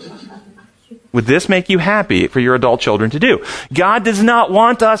 Would this make you happy for your adult children to do? God does not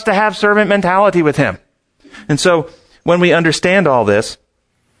want us to have servant mentality with him. And so, when we understand all this,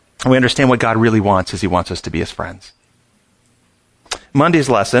 we understand what God really wants is he wants us to be his friends. Monday's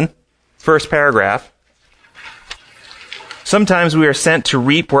lesson, first paragraph. Sometimes we are sent to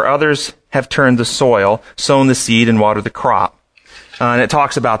reap where others have turned the soil, sown the seed, and watered the crop. And it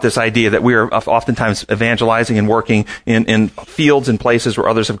talks about this idea that we are oftentimes evangelizing and working in fields and places where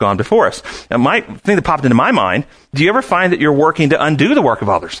others have gone before us. Now, my thing that popped into my mind, do you ever find that you're working to undo the work of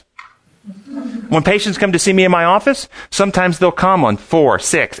others? When patients come to see me in my office, sometimes they'll come on 4,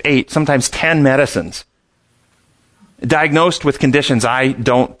 6, 8, sometimes 10 medicines, diagnosed with conditions I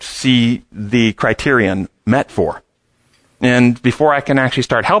don't see the criterion met for. And before I can actually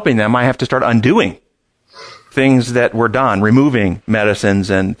start helping them, I have to start undoing things that were done, removing medicines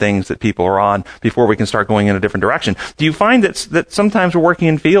and things that people are on before we can start going in a different direction. Do you find that sometimes we're working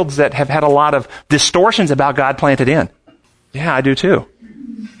in fields that have had a lot of distortions about God planted in? Yeah, I do too.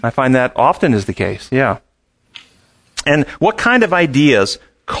 I find that often is the case, yeah. And what kind of ideas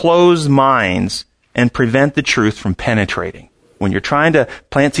close minds and prevent the truth from penetrating? When you're trying to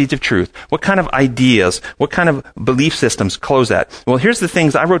plant seeds of truth, what kind of ideas, what kind of belief systems close that? Well, here's the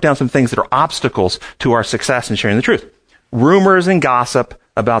things. I wrote down some things that are obstacles to our success in sharing the truth. Rumors and gossip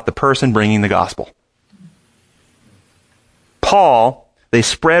about the person bringing the gospel. Paul, they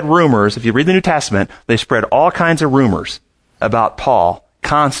spread rumors. If you read the New Testament, they spread all kinds of rumors about Paul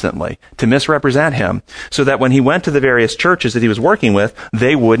constantly to misrepresent him, so that when he went to the various churches that he was working with,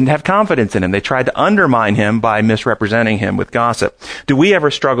 they wouldn't have confidence in him. They tried to undermine him by misrepresenting him with gossip. Do we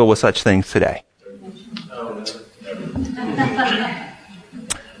ever struggle with such things today?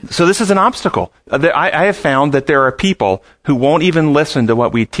 So this is an obstacle. I have found that there are people who won't even listen to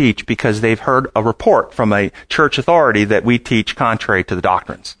what we teach because they've heard a report from a church authority that we teach contrary to the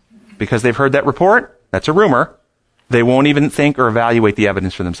doctrines. Because they've heard that report, that's a rumor, they won't even think or evaluate the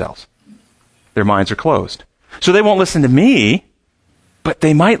evidence for themselves. Their minds are closed. So they won't listen to me, but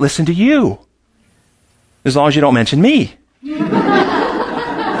they might listen to you. As long as you don't mention me.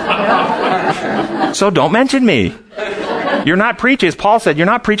 So don't mention me. You're not preaching, as Paul said, you're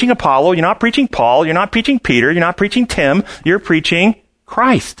not preaching Apollo, you're not preaching Paul, you're not preaching Peter, you're not preaching Tim, you're preaching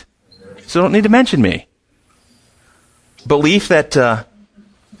Christ. So don't need to mention me. Belief that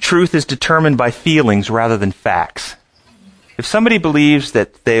truth is determined by feelings rather than facts. If somebody believes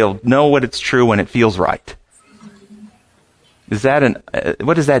that they'll know what it's true when it feels right,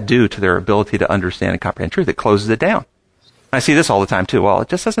 what does that do to their ability to understand and comprehend truth? It closes it down. I see this all the time too. Well, it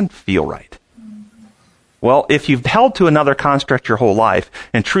just doesn't feel right. Well, if you've held to another construct your whole life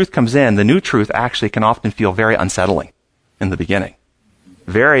and truth comes in, the new truth actually can often feel very unsettling in the beginning.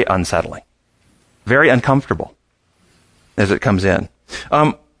 Very unsettling. Very uncomfortable as it comes in.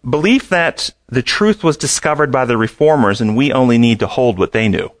 Belief that the truth was discovered by the reformers and we only need to hold what they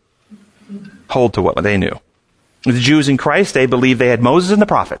knew. Hold to what they knew. The Jews in Christ's day believed they had Moses and the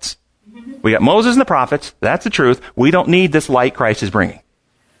prophets. We got Moses and the prophets. That's the truth. We don't need this light Christ is bringing.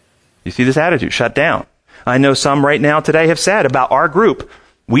 You see this attitude? Shut down. I know some right now today have said about our group,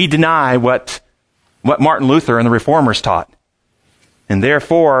 we deny what Martin Luther and the reformers taught. And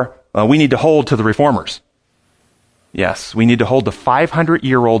therefore, we need to hold to the reformers. Yes, we need to hold to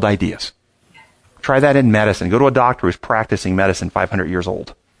 500-year-old ideas. Try that in medicine. Go to a doctor who's practicing medicine 500 years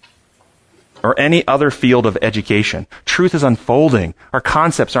old. Or any other field of education. Truth is unfolding. Our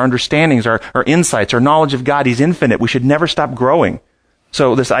concepts, our understandings, our insights, our knowledge of God, He's infinite. We should never stop growing.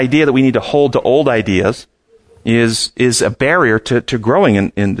 So this idea that we need to hold to old ideas is a barrier to growing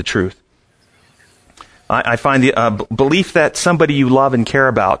in the truth. I find the belief that somebody you love and care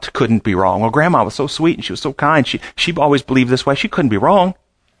about couldn't be wrong. Well, Grandma was so sweet and she was so kind. She always believed this way. She couldn't be wrong.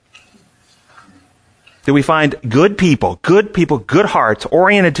 That we find good people, good hearts,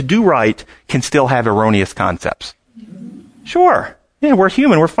 oriented to do right, can still have erroneous concepts. Sure. Yeah, we're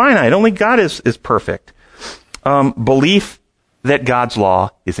human. We're finite. Only God is perfect. Belief that God's law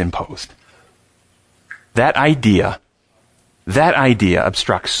is imposed. That idea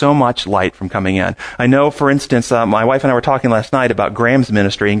obstructs so much light from coming in. I know, for instance, my wife and I were talking last night about Graham's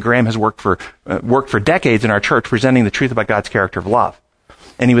ministry, and Graham has worked for decades in our church presenting the truth about God's character of love.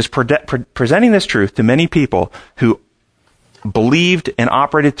 And he was presenting this truth to many people who believed and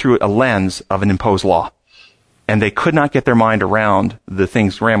operated through a lens of an imposed law. And they could not get their mind around the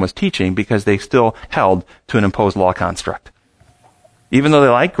things Graham was teaching because they still held to an imposed law construct. Even though they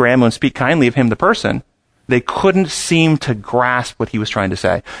liked Graham and speak kindly of him, the person, they couldn't seem to grasp what he was trying to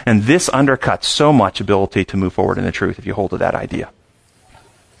say. And this undercuts so much ability to move forward in the truth if you hold to that idea.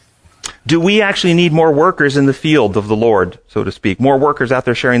 Do we actually need more workers in the field of the Lord, so to speak? More workers out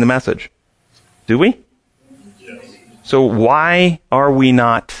there sharing the message? Do we? Yes. So why are we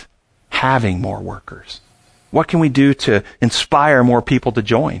not having more workers? What can we do to inspire more people to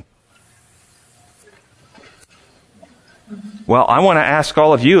join? Well, I want to ask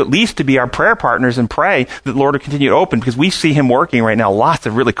all of you at least to be our prayer partners and pray that the Lord will continue to open, because we see Him working right now. Lots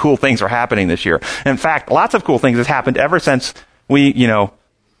of really cool things are happening this year. In fact, lots of cool things have happened ever since we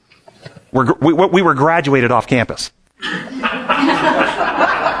were graduated off campus. I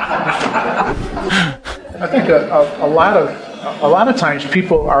think a lot of times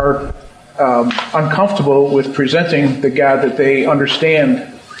people are uncomfortable with presenting the God that they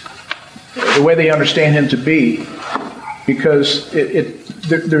understand, the way they understand Him to be, because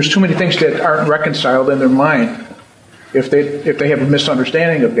there's too many things that aren't reconciled in their mind if they have a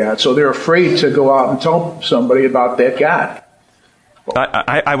misunderstanding of God. So they're afraid to go out and tell somebody about that God.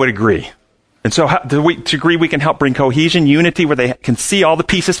 I would agree. And so to agree we can help bring cohesion, unity, where they can see all the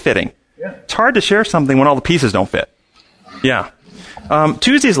pieces fitting. Yeah. It's hard to share something when all the pieces don't fit. Yeah.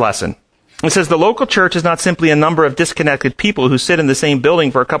 Tuesday's lesson. It says the local church is not simply a number of disconnected people who sit in the same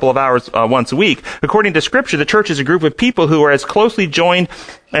building for a couple of hours once a week. According to Scripture, the church is a group of people who are as closely joined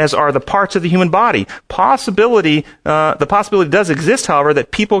as are the parts of the human body. The possibility does exist, however,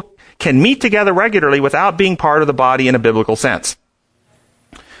 that people can meet together regularly without being part of the body in a biblical sense.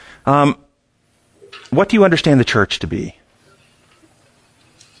 What do you understand the church to be?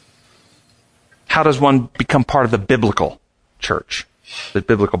 How does one become part of the biblical church? the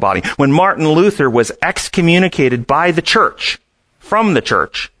biblical body. When Martin Luther was excommunicated by the church, from the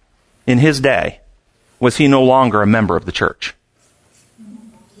church, in his day, was he no longer a member of the church?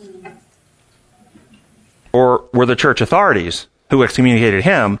 Or were the church authorities who excommunicated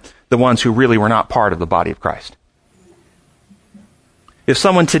him the ones who really were not part of the body of Christ? If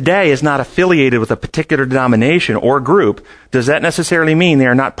someone today is not affiliated with a particular denomination or group, does that necessarily mean they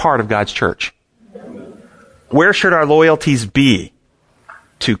are not part of God's church? Where should our loyalties be?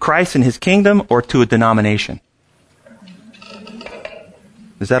 To Christ and his kingdom or to a denomination?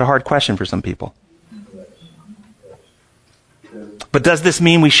 Is that a hard question for some people? But does this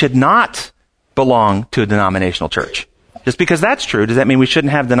mean we should not belong to a denominational church? Just because that's true, does that mean we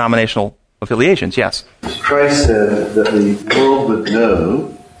shouldn't have denominational affiliations? Yes. Christ said that the world would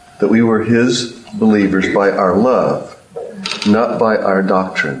know that we were his believers by our love, not by our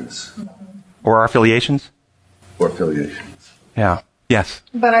doctrines. Or our affiliations? Or affiliations. Yeah. Yes.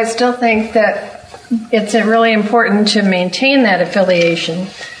 But I still think that it's really important to maintain that affiliation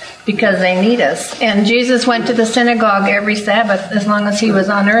because they need us. And Jesus went to the synagogue every Sabbath as long as he was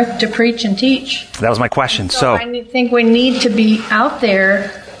on earth to preach and teach. That was my question. So I think we need to be out there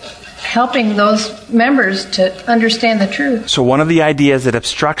helping those members to understand the truth. So one of the ideas that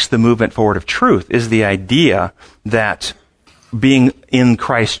obstructs the movement forward of truth is the idea that being in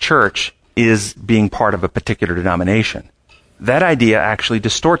Christ's church is being part of a particular denomination. That idea actually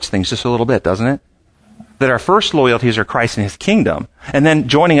distorts things just a little bit, doesn't it? That our first loyalties are Christ and his kingdom, and then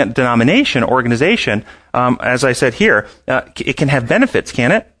joining a denomination, organization, as I said here, it can have benefits,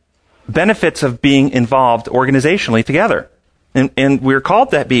 can it? Benefits of being involved organizationally together. And we're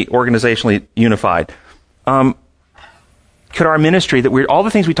called to be organizationally unified. Could our ministry, all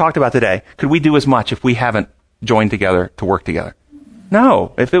the things we talked about today, could we do as much if we haven't joined together to work together?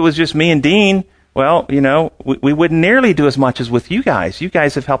 No. If it was just me and Dean, well, we wouldn't nearly do as much as with you guys. You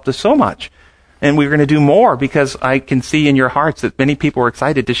guys have helped us so much. And we're going to do more because I can see in your hearts that many people are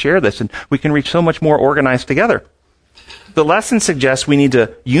excited to share this, and we can reach so much more organized together. The lesson suggests we need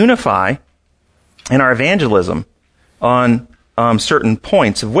to unify in our evangelism on certain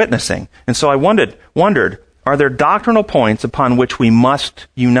points of witnessing. And so I wondered, are there doctrinal points upon which we must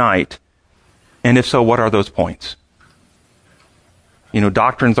unite? And if so, what are those points?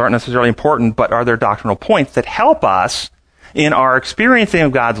 Doctrines aren't necessarily important, but are there doctrinal points that help us in our experiencing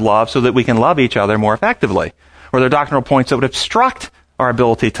of God's love so that we can love each other more effectively? Or are there doctrinal points that would obstruct our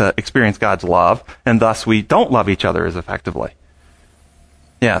ability to experience God's love, and thus we don't love each other as effectively?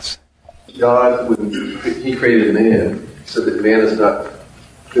 Yes? God, when he created man, said that man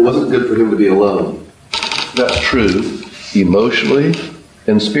it wasn't good for him to be alone. That's true emotionally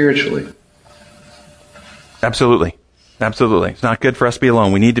and spiritually. Absolutely. It's not good for us to be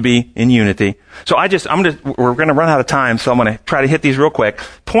alone. We need to be in unity. So we're going to run out of time, so I'm going to try to hit these real quick.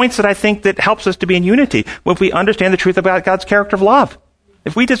 Points that I think that helps us to be in unity. Well, if we understand the truth about God's character of love.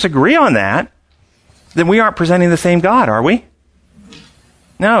 If we disagree on that, then we aren't presenting the same God, are we?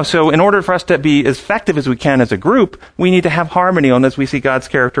 No. So in order for us to be as effective as we can as a group, we need to have harmony on as we see God's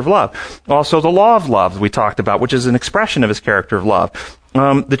character of love. Also, the law of love we talked about, which is an expression of his character of love.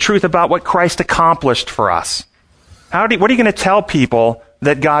 The truth about what Christ accomplished for us. What are you going to tell people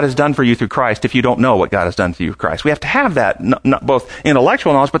that God has done for you through Christ if you don't know what God has done for you through Christ? We have to have that, not both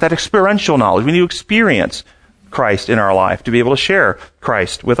intellectual knowledge, but that experiential knowledge. We need to experience Christ in our life to be able to share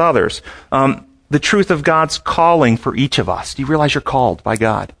Christ with others. The truth of God's calling for each of us. Do you realize you're called by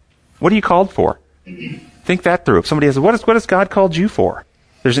God? What are you called for? Think that through. If somebody asks, what has God called you for?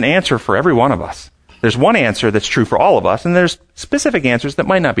 There's an answer for every one of us. There's one answer that's true for all of us, and there's specific answers that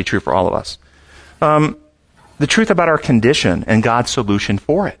might not be true for all of us. The truth about our condition and God's solution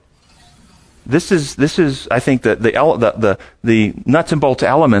for it. This is, I think, the nuts and bolts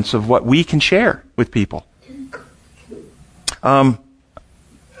elements of what we can share with people. In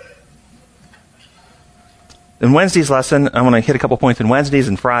Wednesday's lesson, I want to hit a couple points in Wednesdays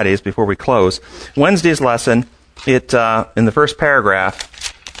and Fridays before we close. Wednesday's lesson, in the first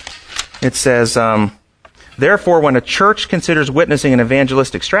paragraph, it says, therefore, when a church considers witnessing and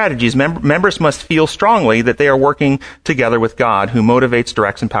evangelistic strategies, members must feel strongly that they are working together with God, who motivates,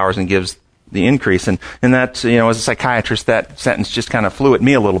 directs, empowers, and gives the increase. And that, as a psychiatrist, that sentence just kind of flew at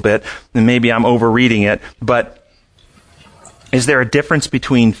me a little bit, and maybe I'm overreading it. But is there a difference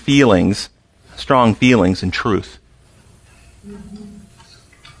between feelings, strong feelings, and truth?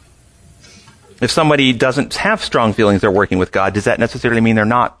 If somebody doesn't have strong feelings they're working with God, does that necessarily mean they're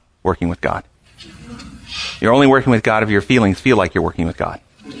not working with God? You're only working with God if your feelings feel like you're working with God.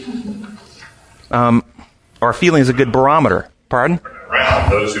 Are feelings a good barometer? Pardon? Around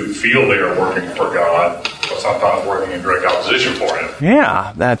those who feel they are working for God, sometimes working in direct opposition for him.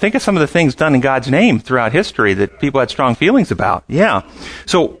 Yeah, think of some of the things done in God's name throughout history that people had strong feelings about. Yeah.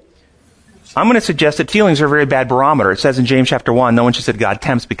 So I'm going to suggest that feelings are a very bad barometer. It says in James chapter 1, no one should say God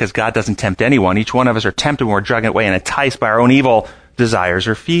tempts because God doesn't tempt anyone. Each one of us are tempted when we're dragged away and enticed by our own evil desires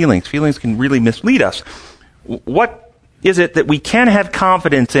or feelings. Feelings can really mislead us. What is it that we can have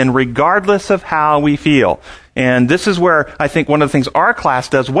confidence in regardless of how we feel? And this is where I think one of the things our class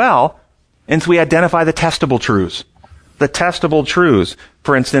does well is we identify the testable truths. The testable truths.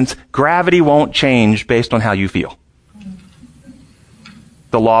 For instance, gravity won't change based on how you feel.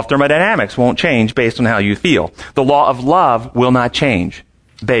 The law of thermodynamics won't change based on how you feel. The law of love will not change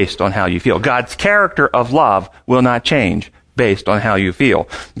based on how you feel. God's character of love will not change based on how you feel.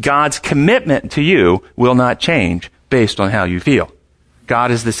 God's commitment to you will not change based on how you feel.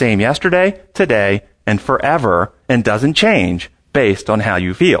 God is the same yesterday, today, and forever, and doesn't change based on how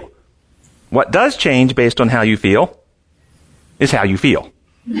you feel. What does change based on how you feel is how you feel.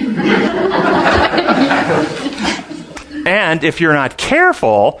 And if you're not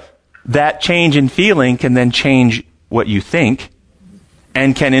careful, that change in feeling can then change what you think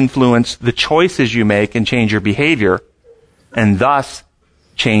and can influence the choices you make and change your behavior and thus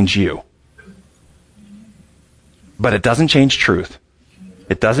change you. But it doesn't change truth.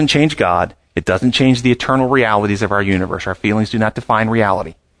 It doesn't change God. It doesn't change the eternal realities of our universe. Our feelings do not define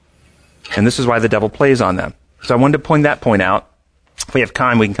reality. And this is why the devil plays on them. So I wanted to point that point out. If we have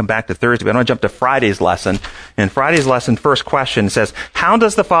time, we can come back to Thursday. But I want to jump to Friday's lesson. In Friday's lesson, first question says, how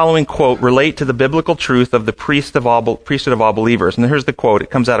does the following quote relate to the biblical truth of the priesthood of all believers? And here's the quote. It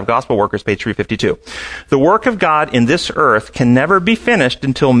comes out of Gospel Workers, page 352. The work of God in this earth can never be finished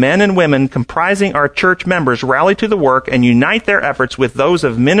until men and women comprising our church members rally to the work and unite their efforts with those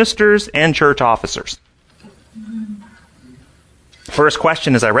of ministers and church officers. First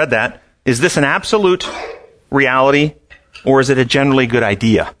question as I read that, is this an absolute reality? Or is it a generally good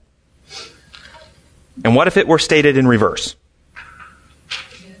idea? And what if it were stated in reverse?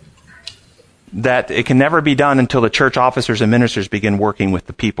 That it can never be done until the church officers and ministers begin working with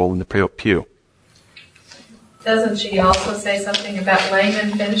the people in the pew. Doesn't she also say something about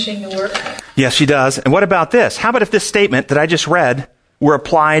laymen finishing the work? Yes, she does. And what about this? How about if this statement that I just read were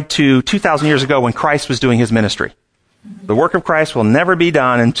applied to 2,000 years ago when Christ was doing his ministry? The work of Christ will never be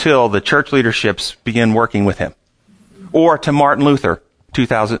done until the church leaderships begin working with him. Or to Martin Luther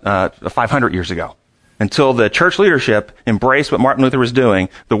 500 years ago. Until the church leadership embraced what Martin Luther was doing,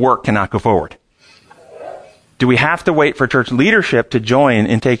 the work cannot go forward. Do we have to wait for church leadership to join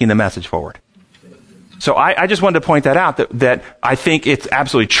in taking the message forward? So I just wanted to point that out, that I think it's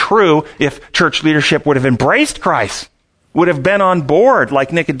absolutely true if church leadership would have embraced Christ, would have been on board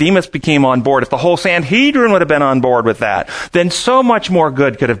like Nicodemus became on board, if the whole Sanhedrin would have been on board with that, then so much more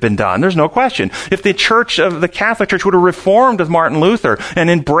good could have been done. There's no question. If the Catholic Church would have reformed with Martin Luther and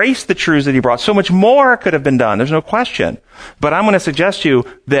embraced the truths that he brought, so much more could have been done. There's no question. But I'm going to suggest to you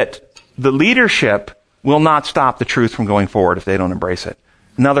that the leadership will not stop the truth from going forward if they don't embrace it.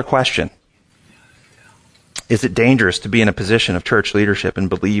 Another question. Is it dangerous to be in a position of church leadership and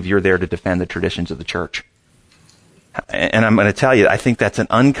believe you're there to defend the traditions of the church? And I'm going to tell you, I think that's an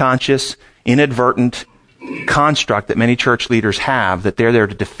unconscious, inadvertent construct that many church leaders have, that they're there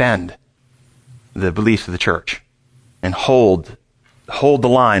to defend the beliefs of the church and hold the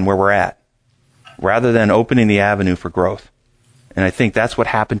line where we're at, rather than opening the avenue for growth. And I think that's what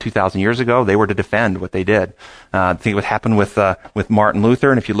happened 2,000 years ago. They were to defend what they did. I think what happened with Martin Luther,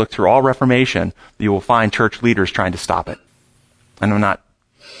 and if you look through all Reformation, you will find church leaders trying to stop it. And I'm not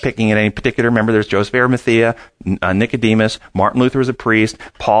picking at any particular. Remember, there's Joseph Arimathea, Nicodemus, Martin Luther was a priest,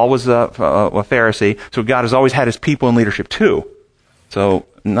 Paul was a Pharisee. So God has always had his people in leadership too. So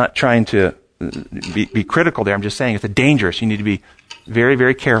I'm not trying to be critical there. I'm just saying it's dangerous. You need to be very,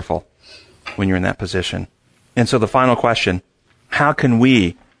 very careful when you're in that position. And so the final question, how can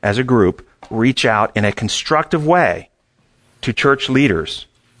we as a group reach out in a constructive way to church leaders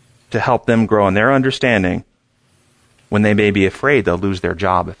to help them grow in their understanding when they may be afraid they'll lose their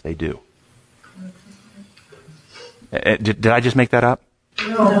job if they do? Did I just make that up?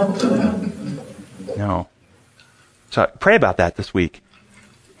 No. So pray about that this week.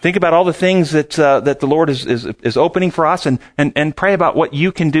 Think about all the things that the Lord is opening for us, and pray about what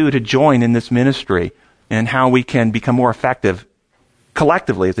you can do to join in this ministry and how we can become more effective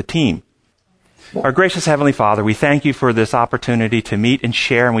collectively as a team. Our gracious Heavenly Father, we thank you for this opportunity to meet and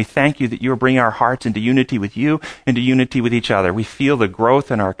share, and we thank you that you are bringing our hearts into unity with you, into unity with each other. We feel the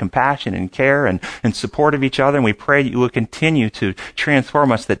growth in our compassion and care and support of each other, and we pray that you will continue to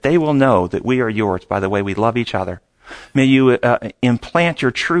transform us, that they will know that we are yours by the way we love each other. May you implant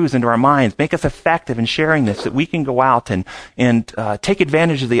your truths into our minds. Make us effective in sharing this, that we can go out and take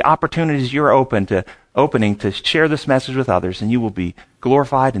advantage of the opportunities you're opening to share this message with others, and you will be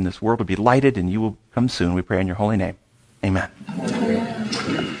glorified, and this world will be lighted, and you will come soon. We pray in your holy name. Amen.